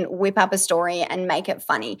they can whip up a story and make it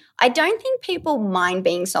funny. I don't think people mind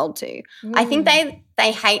being sold to. I think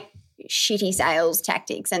they hate shitty sales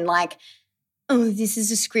tactics and like, oh, this is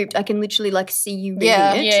a script. I can literally like see you reading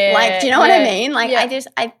it. Yeah. Like, do you know what I mean? Like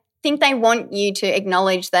I think they want you to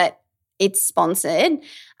acknowledge that it's sponsored,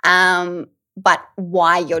 but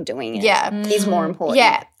why you're doing it is more important.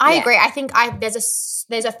 Yeah, I agree. I think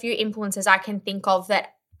there's a few influencers I can think of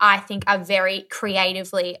that I think are very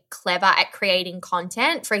creatively clever at creating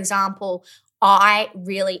content. For example, I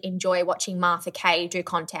really enjoy watching Martha Kay do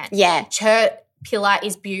content. Yeah. Her pillar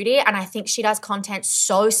is beauty, and I think she does content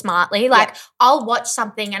so smartly. Like I'll watch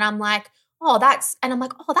something and I'm like, that's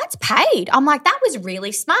paid. I'm like, that was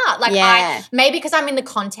really smart. Like maybe because I'm in the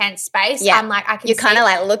content space, I'm like, I can You're kind of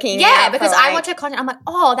like looking because I watch her content, I'm like,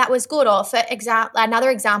 that was good. Or for another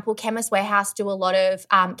example, Chemist Warehouse do a lot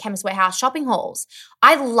of Chemist Warehouse shopping hauls.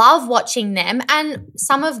 I love watching them and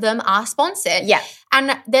some of them are sponsored. Yeah.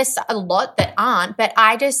 And there's a lot that aren't, but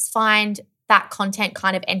I just find that content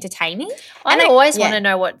kind of entertaining. I always want to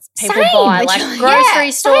know what people buy, like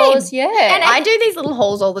grocery stores. Yeah. And I do these little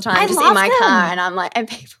hauls all the time just in my car and I'm like, and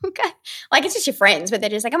people go, like it's just your friends, but they're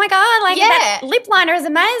just like, oh my God, like that lip liner is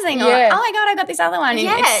amazing. Or, oh my God, I got this other one. And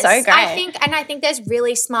it's so great. I think there's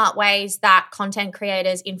really smart ways that content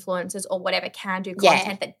creators, influencers or whatever can do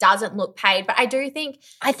content that doesn't look paid. But I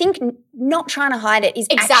think not trying to hide it is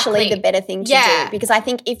actually the better thing to do, because I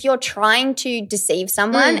think if you're trying to deceive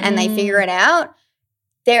someone and they figure it out,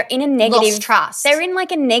 they're in a negative lost trust. They're in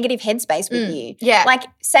like a negative headspace with you. Yeah. Like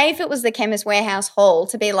say if it was the Chemist Warehouse haul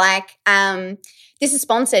to be like, this is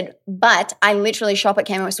sponsored, but I literally shop at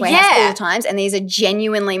Chemist Warehouse all the times and these are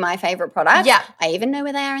genuinely my favorite products. Yeah. I even know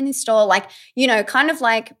where they are in this store. Like, you know, kind of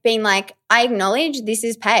like being like, I acknowledge this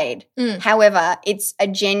is paid. However, it's a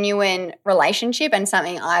genuine relationship and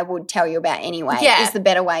something I would tell you about anyway is the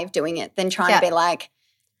better way of doing it than trying to be like,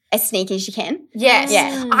 as sneaky as you can. Yes.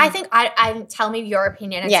 Yeah. I think I tell me your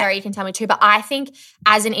opinion and Sarah, you can tell me too, but I think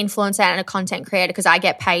as an influencer and a content creator, because I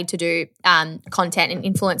get paid to do content and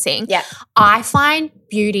influencing, I find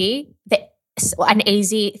beauty an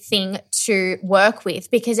easy thing to work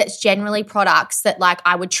with because it's generally products that like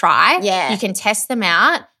I would try. Yeah. You can test them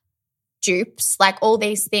out, dupes, like all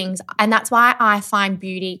these things. And that's why I find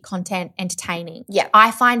beauty content entertaining. Yeah.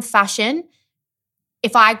 I find fashion,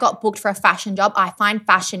 if I got booked for a fashion job, I find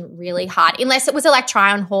fashion really hard, unless it was a like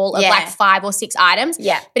try on haul of like 5 or 6 items.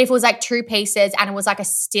 Yeah. But if it was like 2 pieces and it was like a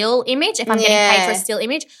still image, if I'm getting paid for a still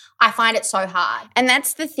image, I find it so hard. And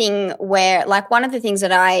that's the thing where like one of the things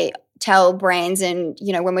that I tell brands and,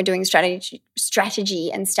 you know, when we're doing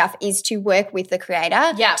strategy and stuff is to work with the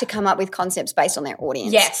creator to come up with concepts based on their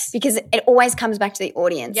audience. Yes. Because it always comes back to the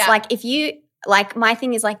audience. Yeah. Like if you – like my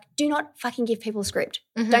thing is like do not fucking give people a script.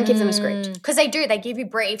 Don't give them a script. Because they give you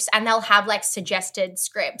briefs and they'll have like suggested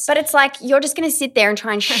scripts. But it's like you're just going to sit there and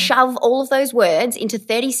try and shove all of those words into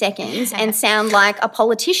 30 seconds and sound like a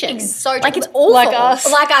politician. So like it's awful.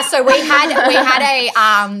 Like us. So we had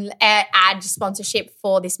a ad sponsorship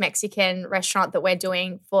for this Mexican restaurant that we're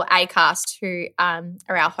doing for Acast, who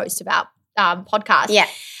are our host of our podcast. Yeah.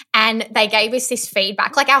 And they gave us this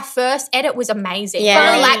feedback. Like our first edit was amazing.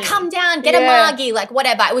 Yeah. We were like, come down, get a margie, like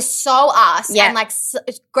whatever. It was so us and like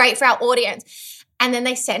it's great for our audience. And then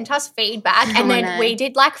they sent us feedback and then we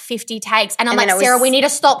did like 50 takes. And I'm like, Sarah, we need to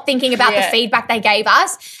stop thinking about the feedback they gave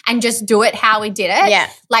us and just do it how we did it. Yeah.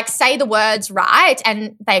 Like say the words right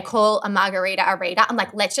and they call a margarita a Rita. I'm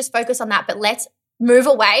like, let's just focus on that, but let's move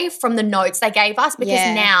away from the notes they gave us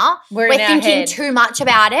because now we're thinking too much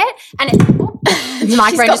about it. And the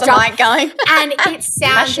microphone just dropped. Mic going. And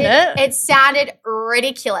it sounded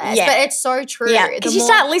ridiculous, but it's so true. Yeah, because you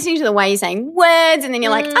start listening to the way you're saying words and then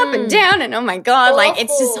you're like up and down and oh my God, like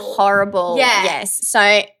it's just horrible. Yeah. Yes.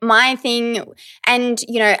 So my thing, and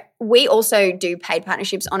you know, we also do paid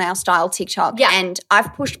partnerships on our style TikTok and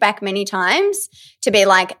I've pushed back many times to be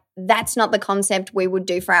like, that's not the concept we would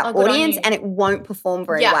do for our audience and it won't perform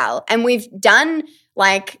very well. And we've done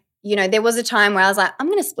like there was a time where I was like, I'm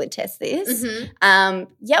going to split test this.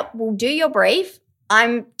 Yep, we'll do your brief.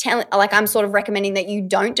 I'm sort of recommending that you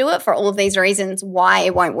don't do it for all of these reasons why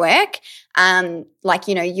it won't work.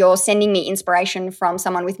 You're sending me inspiration from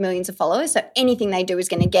someone with millions of followers. So anything they do is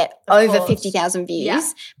going to get over 50,000 views. Yeah.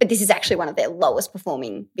 But this is actually one of their lowest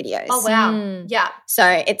performing videos. Oh, wow. Yeah. So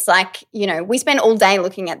it's like, we spend all day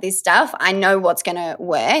looking at this stuff. I know what's going to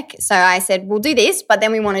work. So I said, we'll do this, but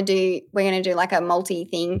then we're going to do like a multi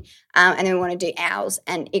thing. And then we want to do ours.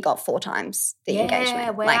 And it got 4 times the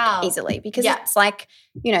engagement, like easily. Because it's like,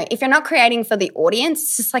 if you're not creating for the audience,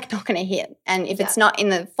 it's just like not going to hit. And if it's not in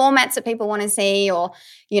the formats that people want to see or,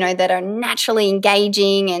 that are naturally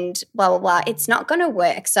engaging and blah, blah, blah, it's not going to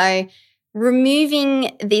work. So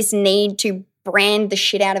removing this need to brand the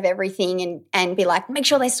shit out of everything and be like, make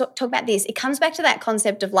sure they talk about this. It comes back to that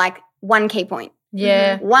concept of like one key point.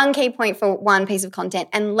 Yeah. One key point for one piece of content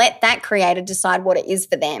and let that creator decide what it is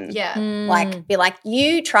for them. Yeah. Like be like,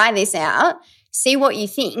 you try this out, see what you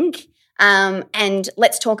think, and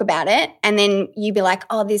let's talk about it. And then you be like,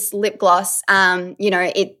 oh, this lip gloss,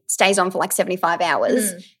 it stays on for like 75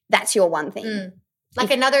 hours. That's your one thing.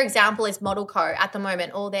 Like another example is Model Co. at the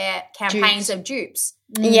moment, all their campaigns of dupes.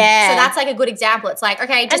 Yeah. So that's like a good example. It's like,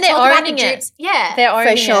 okay, just and they're talk about the owning it. dupes. Yeah. They're owning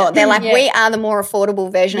for sure. it. They're like, we are the more affordable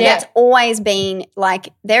version. Yeah. That's always been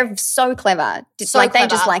like, they're so clever. They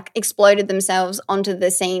just like exploded themselves onto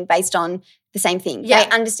the scene based on the same thing. Yeah.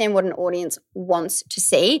 They understand what an audience wants to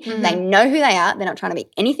see. They know who they are. They're not trying to be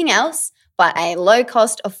anything else but a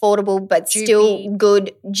low-cost, affordable, but still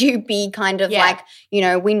good, dupey kind of like,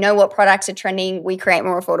 we know what products are trending. We create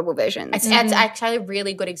more affordable versions. It's actually a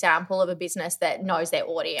really good example of a business that knows their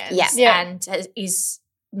audience and is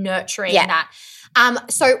nurturing that.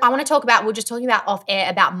 So I want to talk about, we're just talking about off air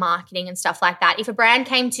about marketing and stuff like that. If a brand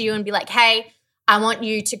came to you and be like, hey, I want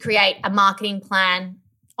you to create a marketing plan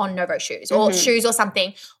on Novo shoes or shoes or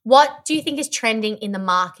something, what do you think is trending in the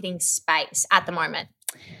marketing space at the moment?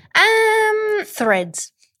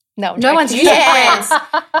 Threads. No one's using Threads.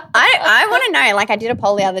 I want to know. Like, I did a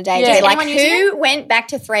poll the other day to be like, who went back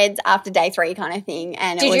to Threads after day 3 kind of thing.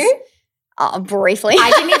 And did you? Briefly.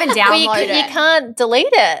 I didn't even download it. You can't delete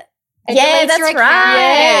it. Yeah, that's right.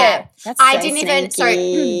 Yeah. That's I so didn't sneaky.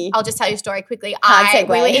 even. So I'll just tell you a story quickly. Hard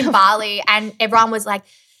We were segue. in Bali and everyone was like,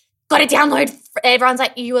 got to download. Everyone's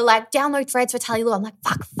like, you were like, download Threads for Tally Lou. I'm like,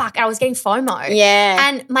 fuck. And I was getting FOMO. Yeah.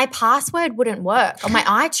 And my password wouldn't work on my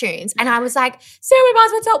iTunes. And I was like, Sarah, my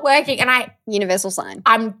password's not working. And Universal sign.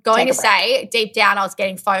 I'm going Take to a break. say deep down I was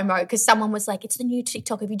getting FOMO because someone was like, it's the new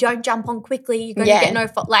TikTok. If you don't jump on quickly, you're going to get no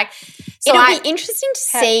 – So It'll be interesting to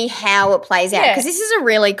see how it plays out because this is a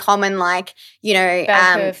really common bell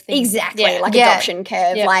curve thing. Exactly, Yeah. adoption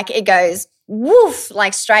curve. Yeah. Like it goes woof,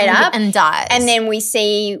 like straight up. and dies. And then we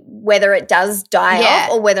see whether it does die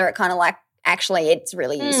off or whether it kind of like actually it's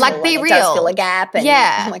really useful. Like Be and Real. It does fill a gap. And,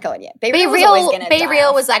 Yeah. Oh my God, yeah. Be was always Real, gonna Be die Real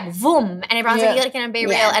off. was like boom. And everyone's like, you're going to Be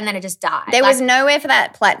Real. Yeah. And then it just died. There was nowhere for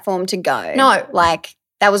that platform to go. No. Like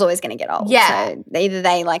that was always going to get old. Yeah. So either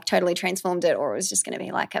they like totally transformed it or it was just going to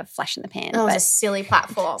be like a flash in the pan. It was a silly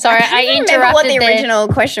platform. Sorry, I I remember interrupted what the original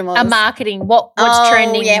question was. A marketing. What's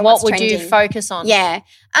trending? Yeah, what what's would you trending? focus on? Yeah.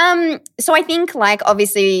 So I think like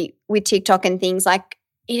obviously with TikTok and things like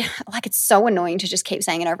it's so annoying to just keep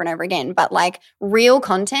saying it over and over again, but like real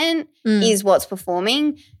content is what's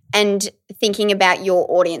performing and thinking about your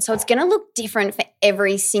audience. So it's going to look different for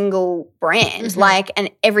every single brand, and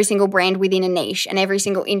every single brand within a niche and every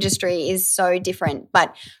single industry is so different.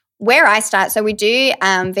 But where I start, so we do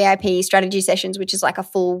VIP strategy sessions, which is like a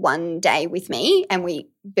full 1 day with me and we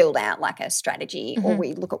build out like a strategy or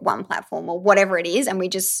we look at one platform or whatever it is and we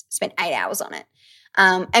just spend 8 hours on it.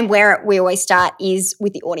 And where we always start is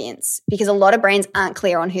with the audience because a lot of brands aren't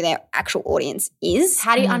clear on who their actual audience is.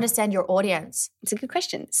 How do you understand your audience? It's a good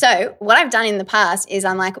question. So what I've done in the past is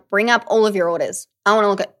I'm like, bring up all of your orders. I want to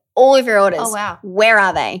look at all of your orders. Oh, wow. Where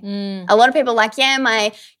are they? A lot of people are like,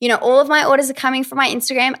 all of my orders are coming from my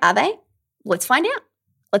Instagram. Are they? Let's find out.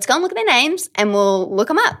 Let's go and look at their names and we'll look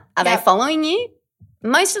them up. Are they following you?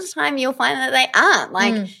 Most of the time you'll find that they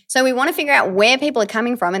aren't. So we want to figure out where people are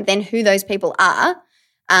coming from and then who those people are.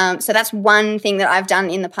 So that's one thing that I've done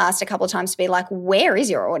in the past a couple of times to be like, where is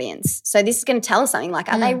your audience? So this is going to tell us something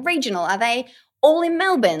like, are they regional? Are they all in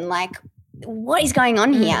Melbourne? Like, what is going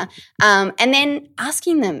on here? And then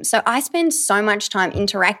asking them. So I spend so much time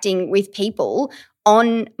interacting with people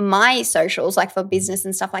on my socials, like for business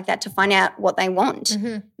and stuff like that, to find out what they want.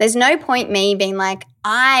 There's no point me being like,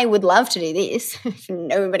 I would love to do this if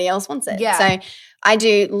nobody else wants it. Yeah. So I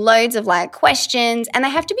do loads of like questions and they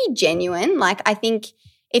have to be genuine. Like I think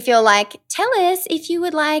if you're like, tell us if you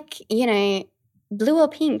would like, blue or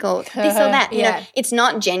pink or this or that. You know, it's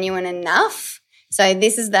not genuine enough. So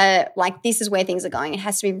this is where things are going. It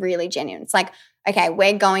has to be really genuine. It's like, okay,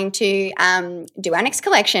 we're going to do our next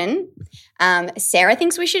collection. Sarah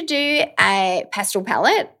thinks we should do a pastel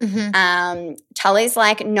palette. Tully's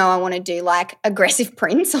like, no, I want to do like aggressive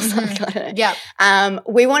prints or something. I don't know. Yeah.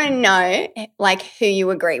 We want to know like who you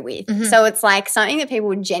agree with. So it's like something that people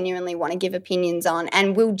would genuinely want to give opinions on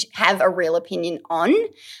and will have a real opinion on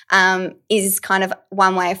is kind of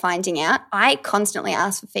one way of finding out. I constantly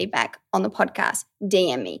ask for feedback on the podcast.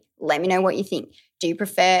 DM me. Let me know what you think. Do you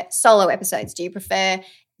prefer solo episodes? Do you prefer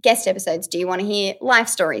guest episodes? Do you want to hear life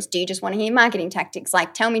stories? Do you just want to hear marketing tactics?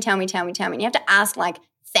 Like tell me. And you have to ask like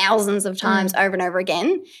thousands of times over and over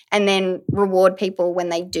again and then reward people when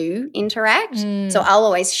they do interact. So I'll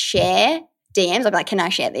always share DMs. I'll be like, can I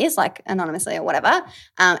share this? Like anonymously or whatever.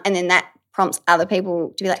 And then that prompts other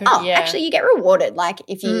people to be like, actually you get rewarded. Like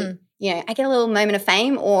if you you know, I get a little moment of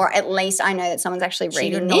fame or at least I know that someone's actually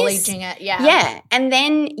reading this. Acknowledging it, yeah. Yeah. And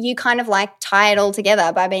then you kind of like tie it all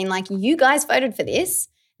together by being like, you guys voted for this.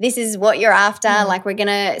 This is what you're after. Like we're going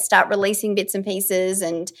to start releasing bits and pieces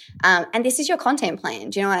and this is your content plan.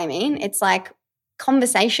 Do you know what I mean? It's like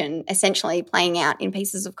conversation essentially playing out in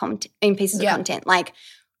pieces of content. Like,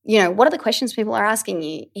 you know, what are the questions people are asking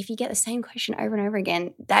you? If you get the same question over and over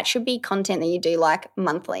again, that should be content that you do like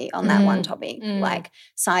monthly on that one topic, like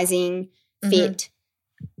sizing, fit,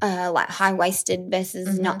 like high-waisted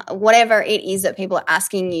versus not, whatever it is that people are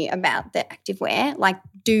asking you about the activewear, like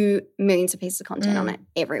do millions of pieces of content on it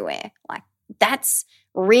everywhere. Like that's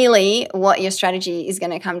really what your strategy is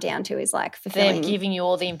going to come down to is like fulfilling. They're giving you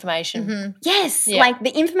all the information. Yes, like the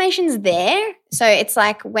information's there. So it's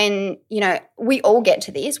like when, you know, we all get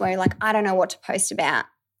to this where like, I don't know what to post about.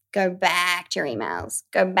 Go back to your emails.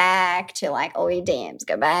 Go back to like all your DMs.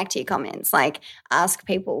 Go back to your comments. Like ask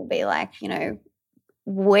people, be like, you know,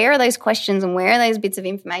 where are those questions and where are those bits of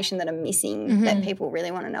information that are missing that people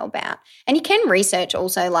really want to know about? And you can research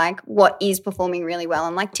also like what is performing really well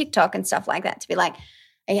on like TikTok and stuff like that to be like,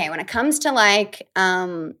 okay, when it comes to like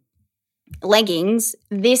leggings,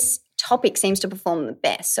 this topic seems to perform the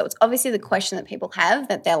best. So it's obviously the question that people have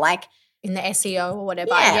that they're like in the SEO or whatever.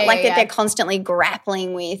 That they're constantly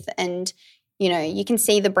grappling with. And, you know, you can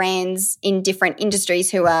see the brands in different industries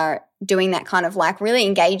who are doing that kind of like really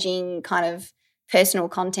engaging kind of personal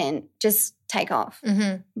content just take off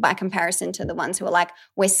by comparison to the ones who are like,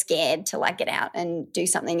 we're scared to like get out and do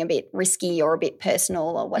something a bit risky or a bit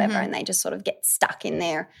personal or whatever, and they just sort of get stuck in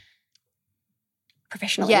their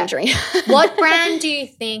professional imagery. What brand do you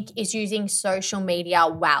think is using social media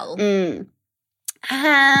well?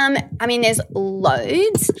 I mean, there's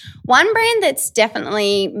loads. One brand that's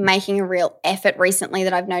definitely making a real effort recently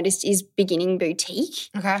that I've noticed is Beginning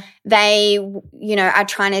Boutique. Okay. They, you know, are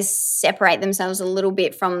trying to separate themselves a little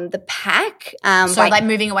bit from the pack. So like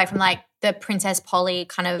moving away from like the Princess Polly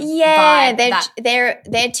kind of vibe.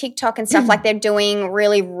 Their TikTok and stuff, like they're doing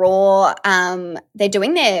really raw, they're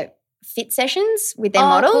doing their fit sessions with their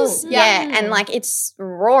models. Cool. Yeah. And like it's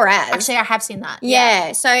raw as. Actually, I have seen that.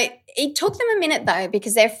 Yeah. So it took them a minute though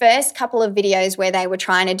because their first couple of videos where they were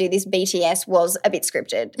trying to do this BTS was a bit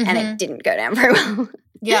scripted and it didn't go down very well.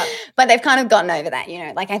 Yeah. But they've kind of gotten over that, you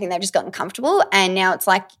know. Like I think they've just gotten comfortable and now it's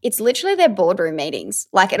like it's literally their boardroom meetings.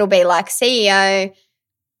 Like it'll be like CEO,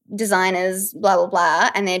 designers, blah, blah, blah,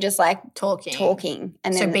 and they're just like talking.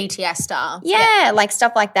 And so then BTS style. Yeah, like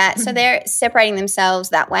stuff like that. So they're separating themselves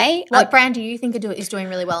that way. What brand do you think is doing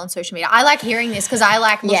really well on social media? I like hearing this because I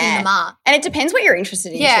like looking them up. And it depends what you're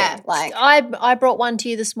interested in. Yeah. Too. Like I brought one to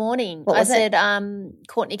you this morning. What was it?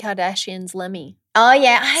 Kourtney Kardashian's Lemmy. Oh,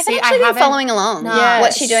 yeah. I haven't been following along. No. Yes.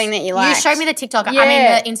 What's she doing that you like? You showed me the TikTok. Yeah. I mean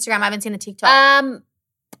the Instagram. I haven't seen the TikTok.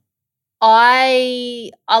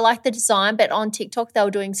 I like the design, but on TikTok they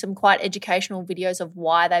were doing some quite educational videos of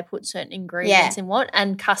why they put certain ingredients in what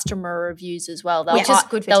and customer reviews as well. Which is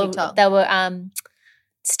good for TikTok. They were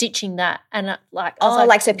stitching that and like I was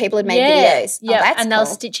like so people had made videos. Yeah, that's and cool. they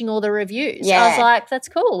were stitching all the reviews. Yeah. I was like, that's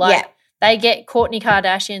cool. Like they get Kourtney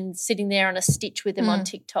Kardashian sitting there on a stitch with them on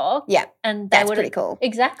TikTok. Yeah, and that's pretty cool.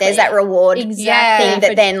 Exactly. There's that reward thing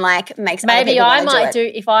that then like makes maybe other people I might do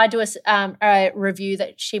it. if I do a review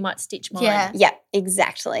that she might stitch mine. Yeah,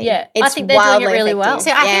 exactly. Yeah, it's I think they're doing it really well.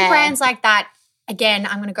 So I think brands like that, again,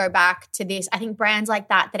 I'm going to go back to this. I think brands like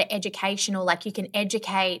that are educational, like you can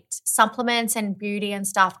educate supplements and beauty and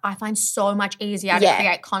stuff, I find so much easier to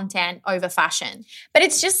create content over fashion. But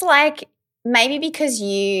it's just like maybe because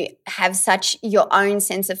you have such your own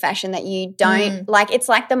sense of fashion that you don't like it's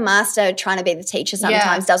like the master trying to be the teacher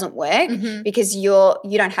sometimes doesn't work because you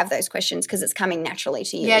don't have those questions because it's coming naturally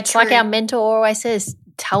to you. Yeah, it's like our mentor always says,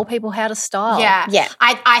 tell people how to style. Yeah. Yeah.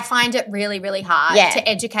 I find it really, really hard to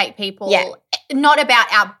educate people. Yeah. Not about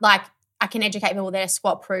I can educate people that are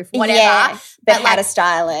squat proof, whatever. Yeah, but how like, to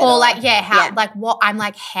style it. Or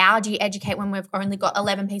how do you educate when we've only got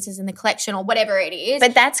 11 pieces in the collection or whatever it is?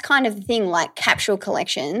 But that's kind of the thing, like capsule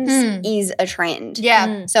collections is a trend.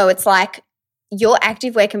 Yeah. So it's like your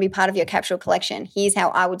activewear can be part of your capsule collection. Here's how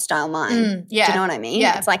I would style mine. Yeah. Do you know what I mean?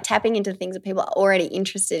 Yeah. It's like tapping into things that people are already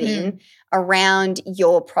interested in around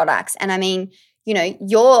your products. And I mean, you know,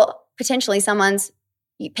 you're potentially someone's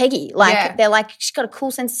Peggy. Like they're like, she's got a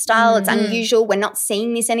cool sense of style. It's unusual. We're not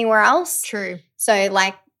seeing this anywhere else. True. So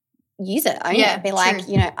like use it, own it. Be like,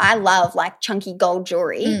 you know, I love like chunky gold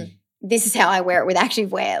jewelry. This is how I wear it with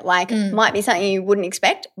activewear. Like might be something you wouldn't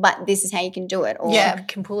expect, but this is how you can do it. Or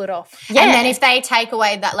can pull it off. Yeah. And then if they take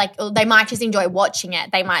away that, like, they might just enjoy watching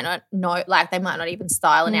it. They might not know, like, they might not even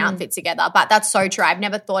style an outfit together. But that's so true. I've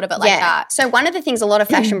never thought of it like that. So one of the things a lot of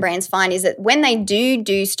fashion brands find is that when they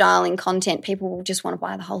do styling content, people will just want to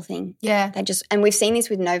buy the whole thing. Yeah. And we've seen this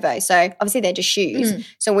with Novo. So obviously they're just shoes.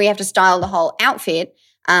 So we have to style the whole outfit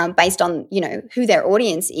based on, you know, who their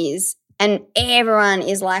audience is. And everyone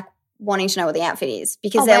is like, wanting to know what the outfit is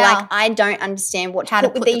because they're like, I don't understand what to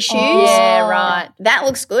put with these shoes. Yeah, right. That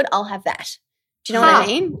looks good. I'll have that. Do you know what I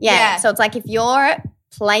mean? Yeah. So it's like if you're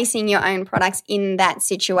placing your own products in that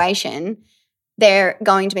situation, they're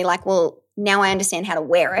going to be like, well, now I understand how to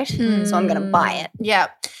wear it, so I'm going to buy it. Yeah.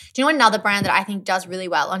 Do you know another brand that I think does really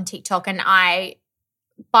well on TikTok and I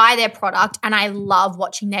buy their product and I love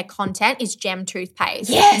watching their content is Gem Toothpaste.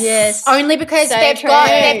 Yes. Only because So they've true.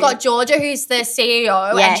 got Georgia who's the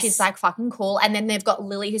CEO and she's like fucking cool. And then they've got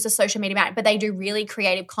Lily who's a social media manager, but they do really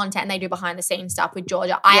creative content and they do behind the scenes stuff with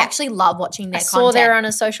Georgia. I actually love watching their content. I saw they're on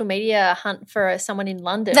a social media hunt for someone in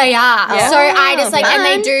London. They are. Yeah. So I just like, and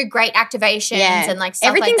they fun. do great activations and like stuff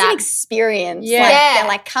Everything's like that. an experience. Yeah. Like, they're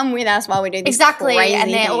like, come with us while we do this crazy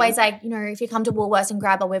And they're thing. always like, you know, if you come to Woolworths and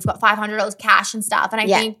grab it, we've got $500 cash and stuff. And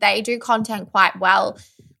I think they do content quite well.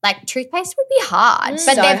 Like toothpaste would be hard, but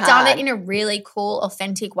So they've done hard. it in a really cool,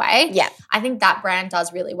 authentic way. Yeah. I think that brand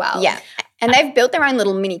does really well. Yeah. And they've built their own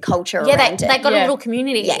little mini culture around it. They got a little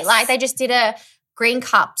community. Yes. Like they just did a green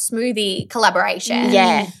cup smoothie collaboration.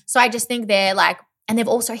 Yeah. So I just think they're like, and they've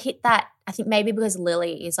also hit that, I think maybe because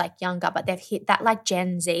Lily is like younger, but they've hit that like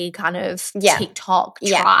Gen Z kind of TikTok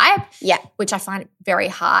tribe, which I find very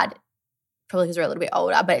hard. Probably because we're a little bit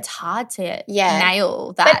older, but it's hard to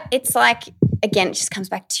nail that. But it's like, again, it just comes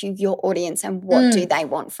back to your audience and what do they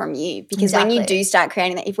want from you? Because when you do start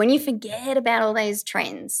creating that, when you forget about all those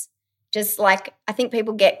trends, just like I think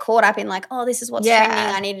people get caught up in like, oh, this is what's trending,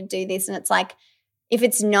 I need to do this. And it's like, if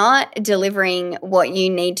it's not delivering what you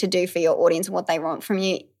need to do for your audience and what they want from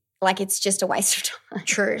you, like it's just a waste of time.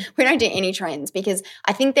 True. We don't do any trends because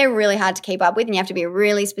I think they're really hard to keep up with and you have to be a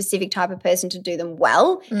really specific type of person to do them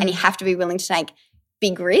well and you have to be willing to take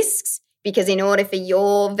big risks because in order for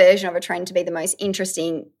your version of a trend to be the most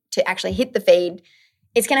interesting to actually hit the feed,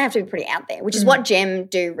 it's going to have to be pretty out there, which is what Gem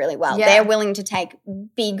do really well. Yeah. They're willing to take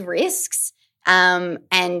big risks and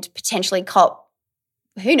potentially cop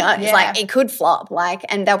who knows? Yeah. Like it could flop, like,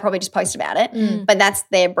 and they'll probably just post about it. But that's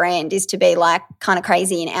their brand is to be like kind of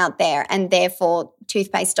crazy and out there. And therefore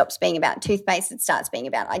toothpaste stops being about toothpaste. It starts being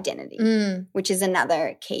about identity, which is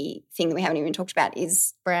another key thing that we haven't even talked about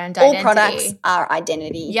is brand all identity. products are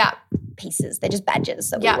identity pieces. They're just badges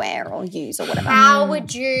that we wear or use or whatever. How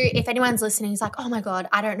would you, if anyone's listening, is like, oh my God,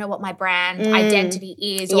 I don't know what my brand identity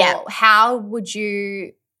is or how would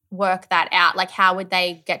you work that out? Like how would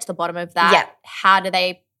they get to the bottom of that? How do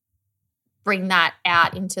they bring that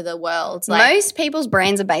out into the world? Like, most people's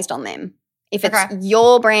brands are based on them. If it's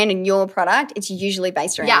your brand and your product, it's usually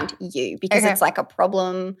based around you because it's like a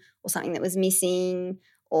problem or something that was missing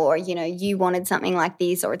or, you know, you wanted something like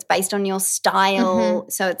this or it's based on your style.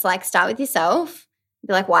 So it's like start with yourself.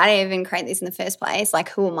 Be like, why did I even create this in the first place? Like,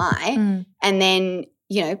 who am I? And then,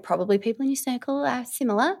 you know, probably people in your circle are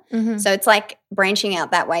similar. So it's like branching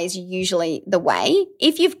out that way is usually the way.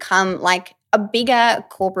 If you've come like a bigger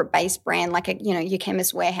corporate-based brand like, you know, your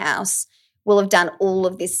Chemist Warehouse will have done all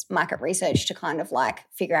of this market research to kind of like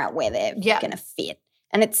figure out where they're going to fit.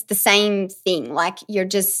 And it's the same thing. Like you're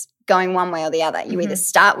just going one way or the other. You either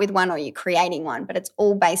start with one or you're creating one, but it's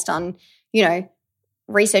all based on, you know,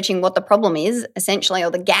 researching what the problem is essentially or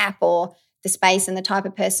the gap or the space and the type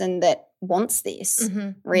of person that wants this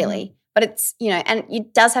really. But it's, you know, and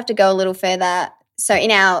it does have to go a little further. So in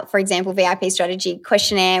our, for example, VIP strategy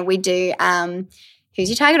questionnaire, we do who's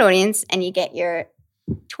your target audience and you get your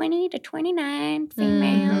 20 to 29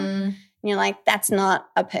 female. And you're like, that's not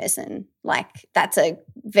a person. Like, that's a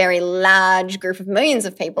very large group of millions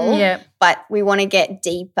of people. Yeah. But we want to get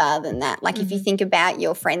deeper than that. Like, if you think about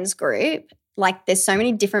your friends group, like, there's so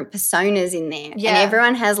many different personas in there. Yeah. And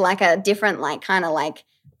everyone has like a different, like, kind of like,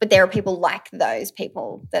 but there are people like those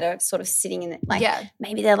people that are sort of sitting in it. Like,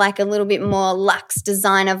 maybe they're like a little bit more luxe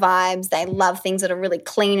designer vibes. They love things that are really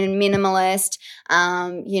clean and minimalist.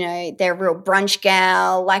 You know, they're a real brunch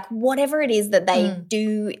gal. Like, whatever it is that they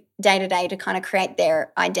do day to day to kind of create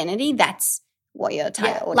their identity, that's what your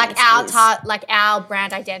target audience is. Like our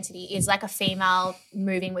brand identity is like a female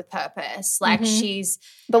moving with purpose. Like she's.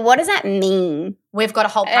 But what does that mean? We've got a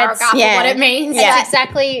whole paragraph of what it means. It's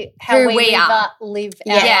exactly how we live our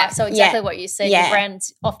life. So exactly what you said. Your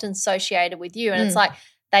brand's often associated with you, and it's like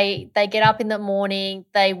they get up in the morning,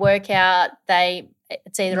 they work out,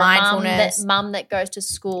 it's either a mum that goes to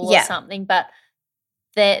school or something, but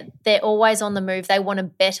they're always on the move. They want to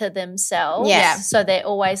better themselves. Yeah. So they're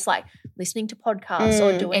always like listening to podcasts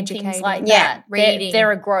or doing things like Yeah. that. Reading.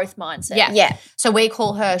 They're a growth mindset. Yeah. So we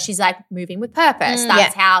call her, she's like moving with purpose.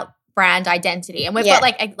 That's how brand identity. And we've got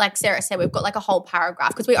like Sarah said, we've got like a whole paragraph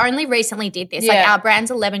because we only recently did this. Like our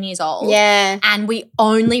brand's 11 years old. Yeah. And we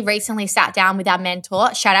only recently sat down with our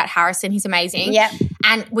mentor. Shout out Harrison. He's amazing. Yeah.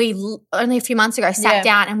 And we only a few months ago sat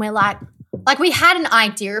down and we're like we had an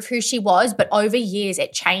idea of who she was, but over years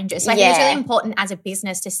it changes. So I think it's really important as a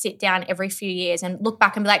business to sit down every few years and look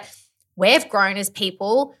back and be like, we've grown as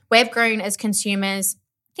people, we've grown as consumers.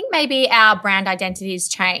 I think maybe our brand identity has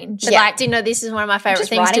changed. But like, do you know, this is one of my favorite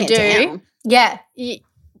things to do. Down. Yeah.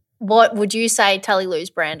 What would you say Tully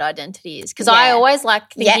Lou's brand identity is? Because I always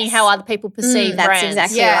like thinking how other people perceive brands.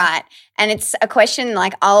 That's exactly right. And it's a question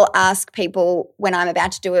like I'll ask people when I'm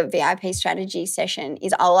about to do a VIP strategy session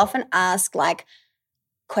is I'll often ask like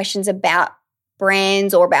questions about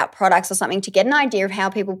brands or about products or something to get an idea of how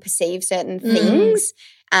people perceive certain things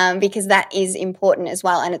because that is important as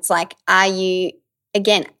well. And it's like, are you,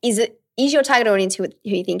 again, is your target audience who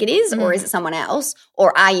you think it is or is it someone else,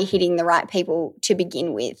 or are you hitting the right people to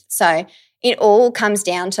begin with? So it all comes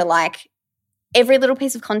down to like every little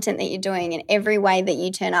piece of content that you're doing and every way that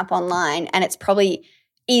you turn up online, and it's probably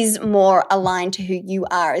is more aligned to who you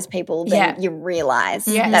are as people than you realize.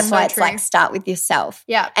 Yeah, that's why it's true. like start with yourself.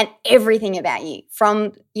 Yeah. And everything about you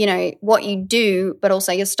from, you know, what you do, but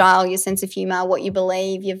also your style, your sense of humor, what you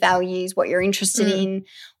believe, your values, what you're interested in,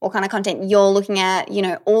 what kind of content you're looking at, you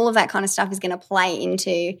know, all of that kind of stuff is going to play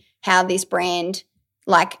into how this brand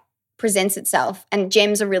like presents itself. And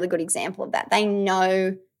Gem's a really good example of that. They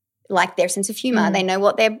know like their sense of humor. They know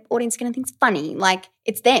what their audience is going to think is funny. Like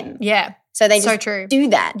it's them. Yeah. So they so just true. do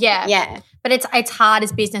that. Yeah. Yeah. But it's hard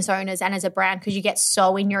as business owners and as a brand because you get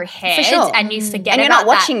so in your head For sure. and you forget And you're about not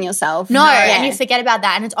watching yourself. No, and you forget about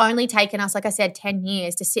that. And it's only taken us, like I said, 10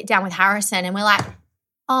 years to sit down with Harrison and we're like,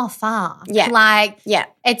 oh, fuck. Yeah. Like Yeah.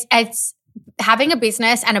 it's having a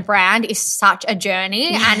business and a brand is such a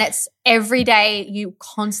journey and it's every day you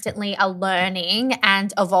constantly are learning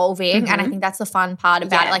and evolving. And I think that's the fun part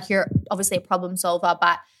about it. Like you're obviously a problem solver,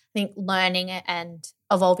 but I think learning and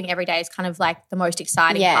evolving every day is kind of like the most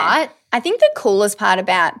exciting part. I think the coolest part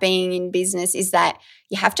about being in business is that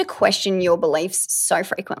you have to question your beliefs so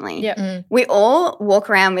frequently. Yeah. We all walk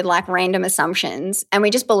around with like random assumptions and we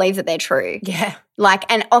just believe that they're true. Yeah. Like,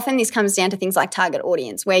 and often this comes down to things like target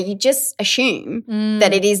audience where you just assume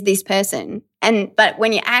that it is this person. But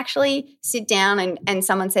when you actually sit down and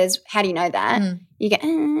someone says, how do you know that? You go,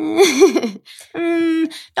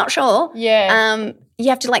 not sure. Yeah. You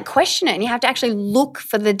have to like question it and you have to actually look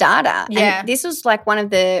for the data. Yeah. And this was like one of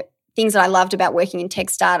the things that I loved about working in tech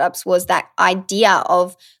startups was that idea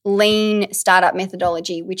of lean startup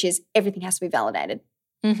methodology, which is everything has to be validated.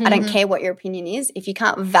 I don't care what your opinion is. If you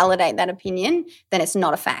can't validate that opinion, then it's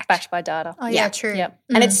not a fact. Backed by data. Oh, yeah, true. Yep.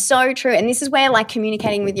 And it's so true. And this is where like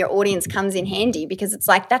communicating with your audience comes in handy because it's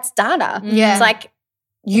like that's data. Yeah. It's like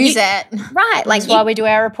Use it. Right. Like That's why we do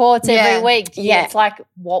our reports every week. Yeah. It's like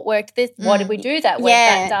what worked this, what did we do that week?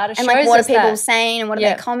 Yeah. That data shows and like what us are people that. saying and what are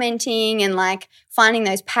they commenting and like finding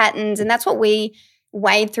those patterns. And that's what we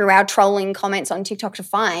wade through our trolling comments on TikTok to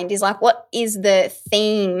find is like what is the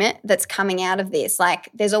theme that's coming out of this? Like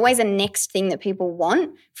there's always a next thing that people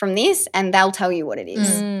want from this and they'll tell you what it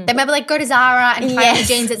is. They maybe like go to Zara and try your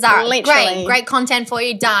jeans at Zara. Literally. Great content for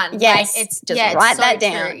you, done. Yes. Like, it's just write so that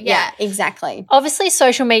down. true. Yeah. Exactly. Obviously,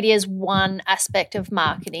 social media is one aspect of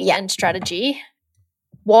marketing and strategy.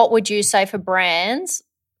 What would you say for brands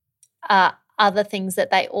other things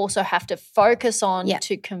that they also have to focus on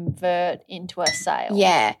to convert into a sale?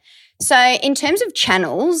 Yeah. So in terms of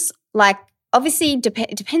channels, like obviously it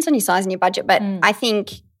depends on your size and your budget, but I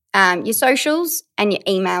think your socials and your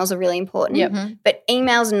emails are really important. Yep. But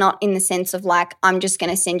emails not in the sense of like, I'm just going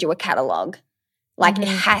to send you a catalog. Like it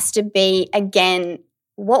has to be, again,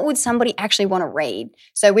 what would somebody actually want to read?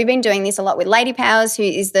 So we've been doing this a lot with Lady Powers, who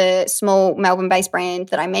is the small Melbourne-based brand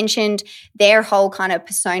that I mentioned. Their whole kind of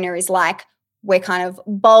persona is like, we're kind of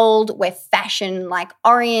bold, we're fashion like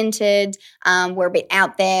oriented, we're a bit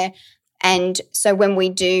out there. And so when we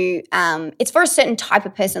do, it's for a certain type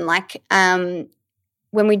of person. Like when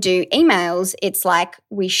we do emails, it's like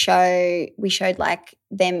we showed like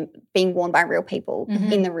them being worn by real people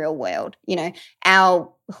in the real world. You know,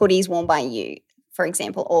 our hoodies worn by you, for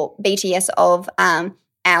example, or BTS of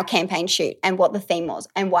our campaign shoot and what the theme was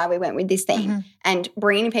and why we went with this theme, and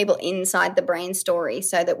bringing people inside the brand story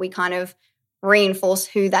so that we kind of reinforce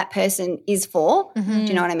who that person is for. Do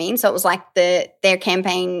you know what I mean? So it was like their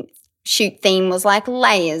campaign shoot theme was like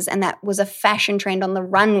layers, and that was a fashion trend on the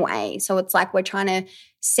runway. So it's like we're trying to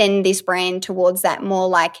send this brand towards that more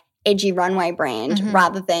like edgy runway brand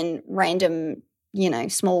rather than random, you know,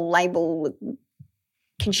 small label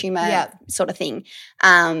consumer sort of thing.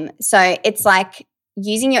 So it's like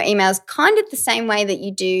using your emails kind of the same way that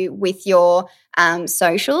you do with your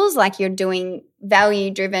socials, like you're doing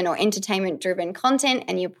value-driven or entertainment-driven content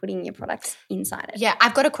and you're putting your products inside it. Yeah,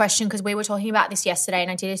 I've got a question because we were talking about this yesterday and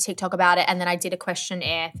I did a TikTok about it and then I did a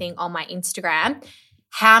questionnaire thing on my Instagram.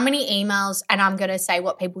 How many emails, and I'm going to say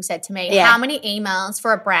what people said to me, how many emails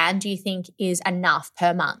for a brand do you think is enough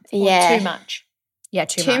per month? Or too much? Yeah,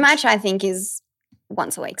 too much I think is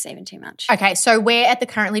once a week's even too much. Okay, so we're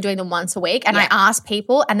currently doing them once a week and I asked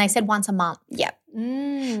people and they said once a month. Yep.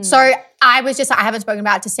 So I was just, I haven't spoken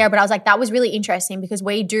about it to Sarah, but I was like, that was really interesting because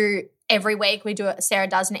we do every week, Sarah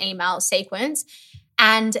does an email sequence,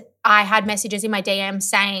 and I had messages in my DM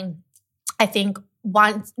saying, I think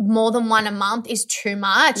more than one a month is too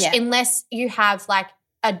much unless you have like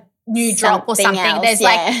a new drop or something. There's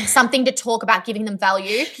like something to talk about, giving them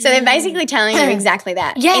value. So they're basically telling you exactly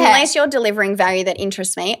that. Yeah. Unless you're delivering value that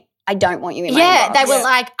interests me, I don't want you in my inbox. They were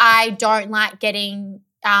like, I don't like getting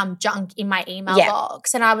junk in my email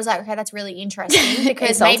box. And I was like, okay, that's really interesting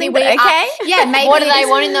because maybe we maybe what do they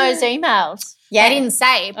want in those emails? Yeah, they didn't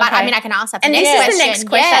say, but I mean, I can ask that. And this is the next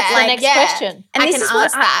question. That's the next question. And this is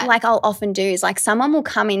what I'll often do is like someone will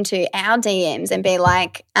come into our DMs and be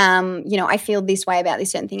like, you know, I feel this way about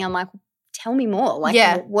this certain thing. I'm like, tell me more.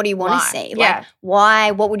 Like, what do you want to see? Like,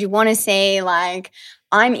 why? What would you want to see? Like,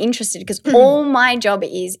 I'm interested because all my job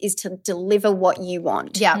is to deliver what you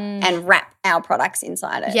want and wrap our products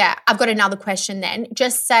inside it. Yeah. I've got another question then.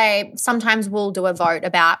 Just say sometimes we'll do a vote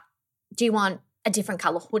about, do you want a different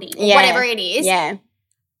color hoodie or whatever it is. Yeah.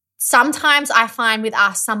 Sometimes I find with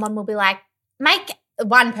us, someone will be like, make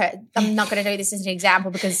one I'm not going to do this as an example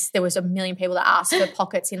because there was a million people that asked for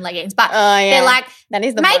pockets in leggings, but they're like, that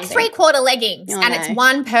is the make 3/4 leggings and it's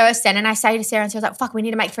one person. And I say to Sarah and Sarah's like, fuck, we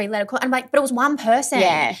need to make 3-letter. And I'm like, but it was one person.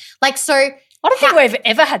 Yeah. Like, so I don't think we've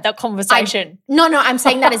ever had that conversation. No, I'm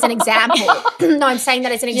saying that as an example.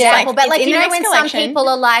 But like, you know, when some people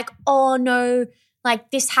are like, oh no,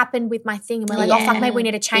 like this happened with my thing and we're like, oh fuck, maybe we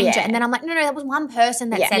need to change it. And then I'm like, no, that was one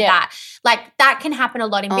person that said that. Like that can happen a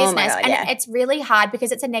lot in business. And it's really hard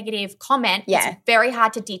because it's a negative comment. Yeah. It's very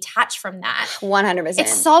hard to detach from that. 100%.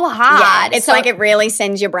 It's so hard. Yeah. It's like it really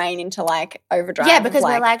sends your brain into like overdrive. Yeah, because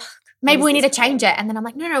we're like, maybe we need to change it. And then I'm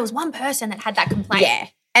like, no, it was one person that had that complaint. Yeah.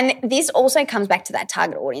 And this also comes back to that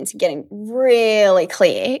target audience getting really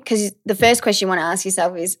clear, because the first question you want to ask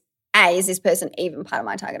yourself is, is this person even part of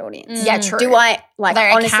my target audience? Yeah, true. Do I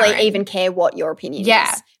honestly even care what your opinion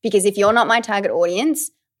is? Because if you're not my target audience,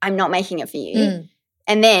 I'm not making it for you.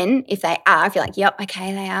 And then if they are, if you're like, yep,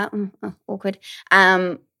 okay, they are, awkward,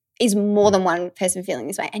 is more than one person feeling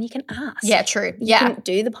this way? And you can ask. Yeah, true. You can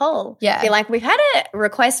do the poll. Yeah. Be like, we've had a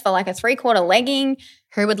request for like a 3/4 legging.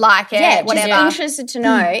 Who would like it? Yeah, whatever. Just interested to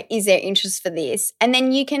know, is there interest for this? And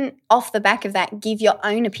then you can, off the back of that, give your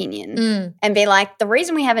own opinion and be like, the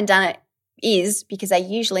reason we haven't done it is because they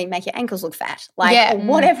usually make your ankles look fat, like or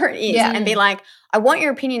whatever it is. And be like, I want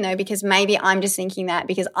your opinion though, because maybe I'm just thinking that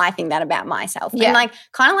because I think that about myself. And like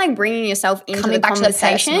kind of like bringing yourself into the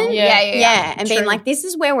conversation. And being like, this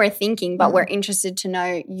is where we're thinking, but we're interested to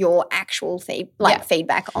know your actual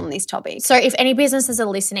feedback on this topic. So if any businesses are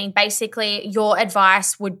listening, basically your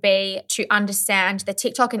advice would be to understand the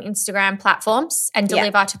TikTok and Instagram platforms and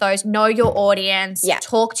deliver to those, know your audience,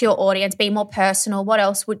 talk to your audience, be more personal. What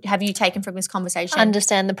else have you taken from this conversation?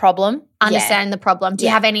 Understand the problem. Understand the problem. Do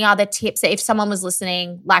you have any other tips that if someone was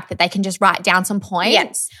listening, like that they can just write down some points?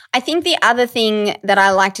 Yes. I think the other thing that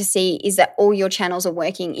I like to see is that all your channels are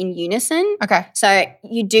working in unison. Okay. So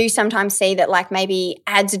you do sometimes see that like maybe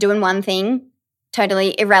ads are doing one thing,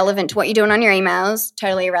 totally irrelevant to what you're doing on your emails,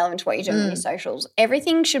 totally irrelevant to what you're doing on your socials.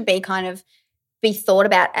 Everything should be be thought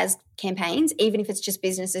about as campaigns, even if it's just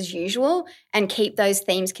business as usual, and keep those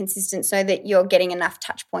themes consistent so that you're getting enough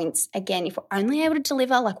touch points. Again, if we're only able to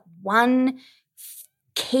deliver like one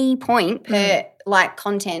key point per like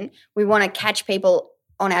content, we want to catch people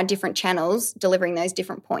on our different channels delivering those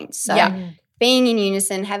different points. So being in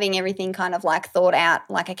unison, having everything kind of like thought out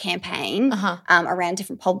like a campaign around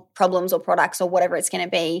different problems or products or whatever it's going to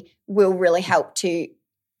be will really help to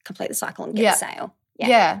complete the cycle and get a sale.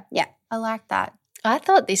 Yeah. I like that. I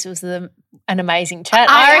thought this was an amazing chat.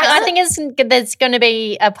 I think there's going to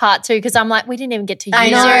be a part 2 because I'm like, we didn't even get to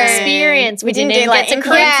use your experience. We didn't even get to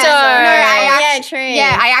crypto. True.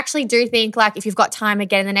 Yeah, I actually do think like if you've got time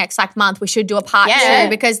again in the next like month, we should do a part 2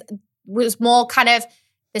 because it was more kind of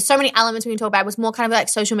there's so many elements we can talk about. It was more kind of like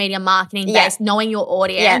social media marketing based, knowing your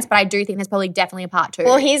audience. But I do think there's probably definitely a part 2.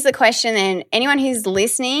 Well, here's the question then. Anyone who's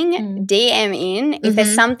listening, DM in. If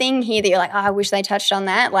there's something here that you're like, oh, I wish they touched on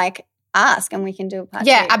that, like ask and we can do a part 2.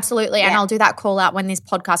 Yeah, absolutely. And I'll do that call out when this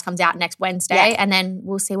podcast comes out next Wednesday and then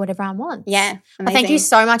we'll see what everyone wants. Yeah, well, thank you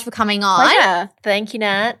so much for coming on. Pleasure. Thank you,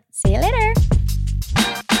 Nat. See you later.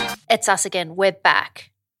 It's us again. We're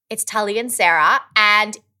back. It's Tully and Sarah.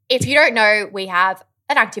 And if you don't know, we have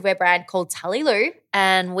an activewear brand called Tully Lou.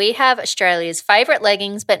 And we have Australia's favourite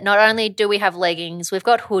leggings, but not only do we have leggings, we've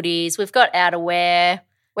got hoodies, we've got outerwear.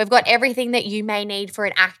 We've got everything that you may need for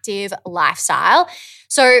an active lifestyle.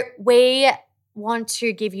 So we want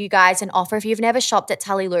to give you guys an offer if you've never shopped at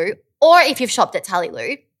Tully Lou or if you've shopped at Tully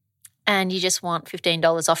Lou and you just want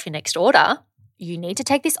 $15 off your next order, you need to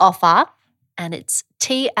take this offer. And it's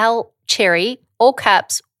TL Cherry, all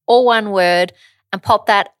caps, all one word, and pop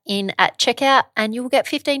that in at checkout and you will get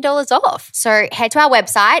 $15 off. So head to our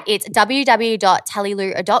website. It's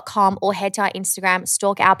www.tullyloo.com or head to our Instagram,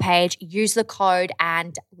 stalk our page, use the code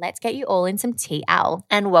and let's get you all in some TL.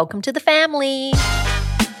 And welcome to the family.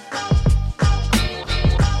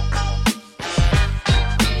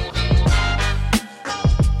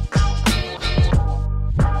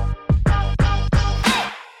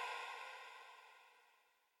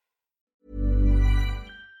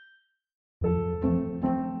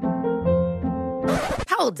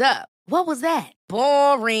 Hold up. What was that?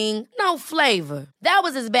 Boring. No flavor. That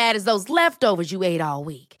was as bad as those leftovers you ate all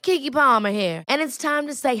week. Keke Palmer here. And it's time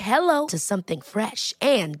to say hello to something fresh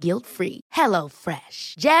and guilt-free. Hello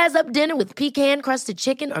Fresh. Jazz up dinner with pecan-crusted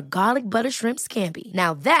chicken or garlic butter shrimp scampi.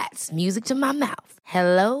 Now that's music to my mouth.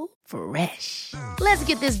 Hello Fresh. Let's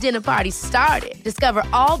get this dinner party started. Discover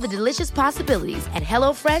all the delicious possibilities at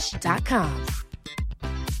HelloFresh.com.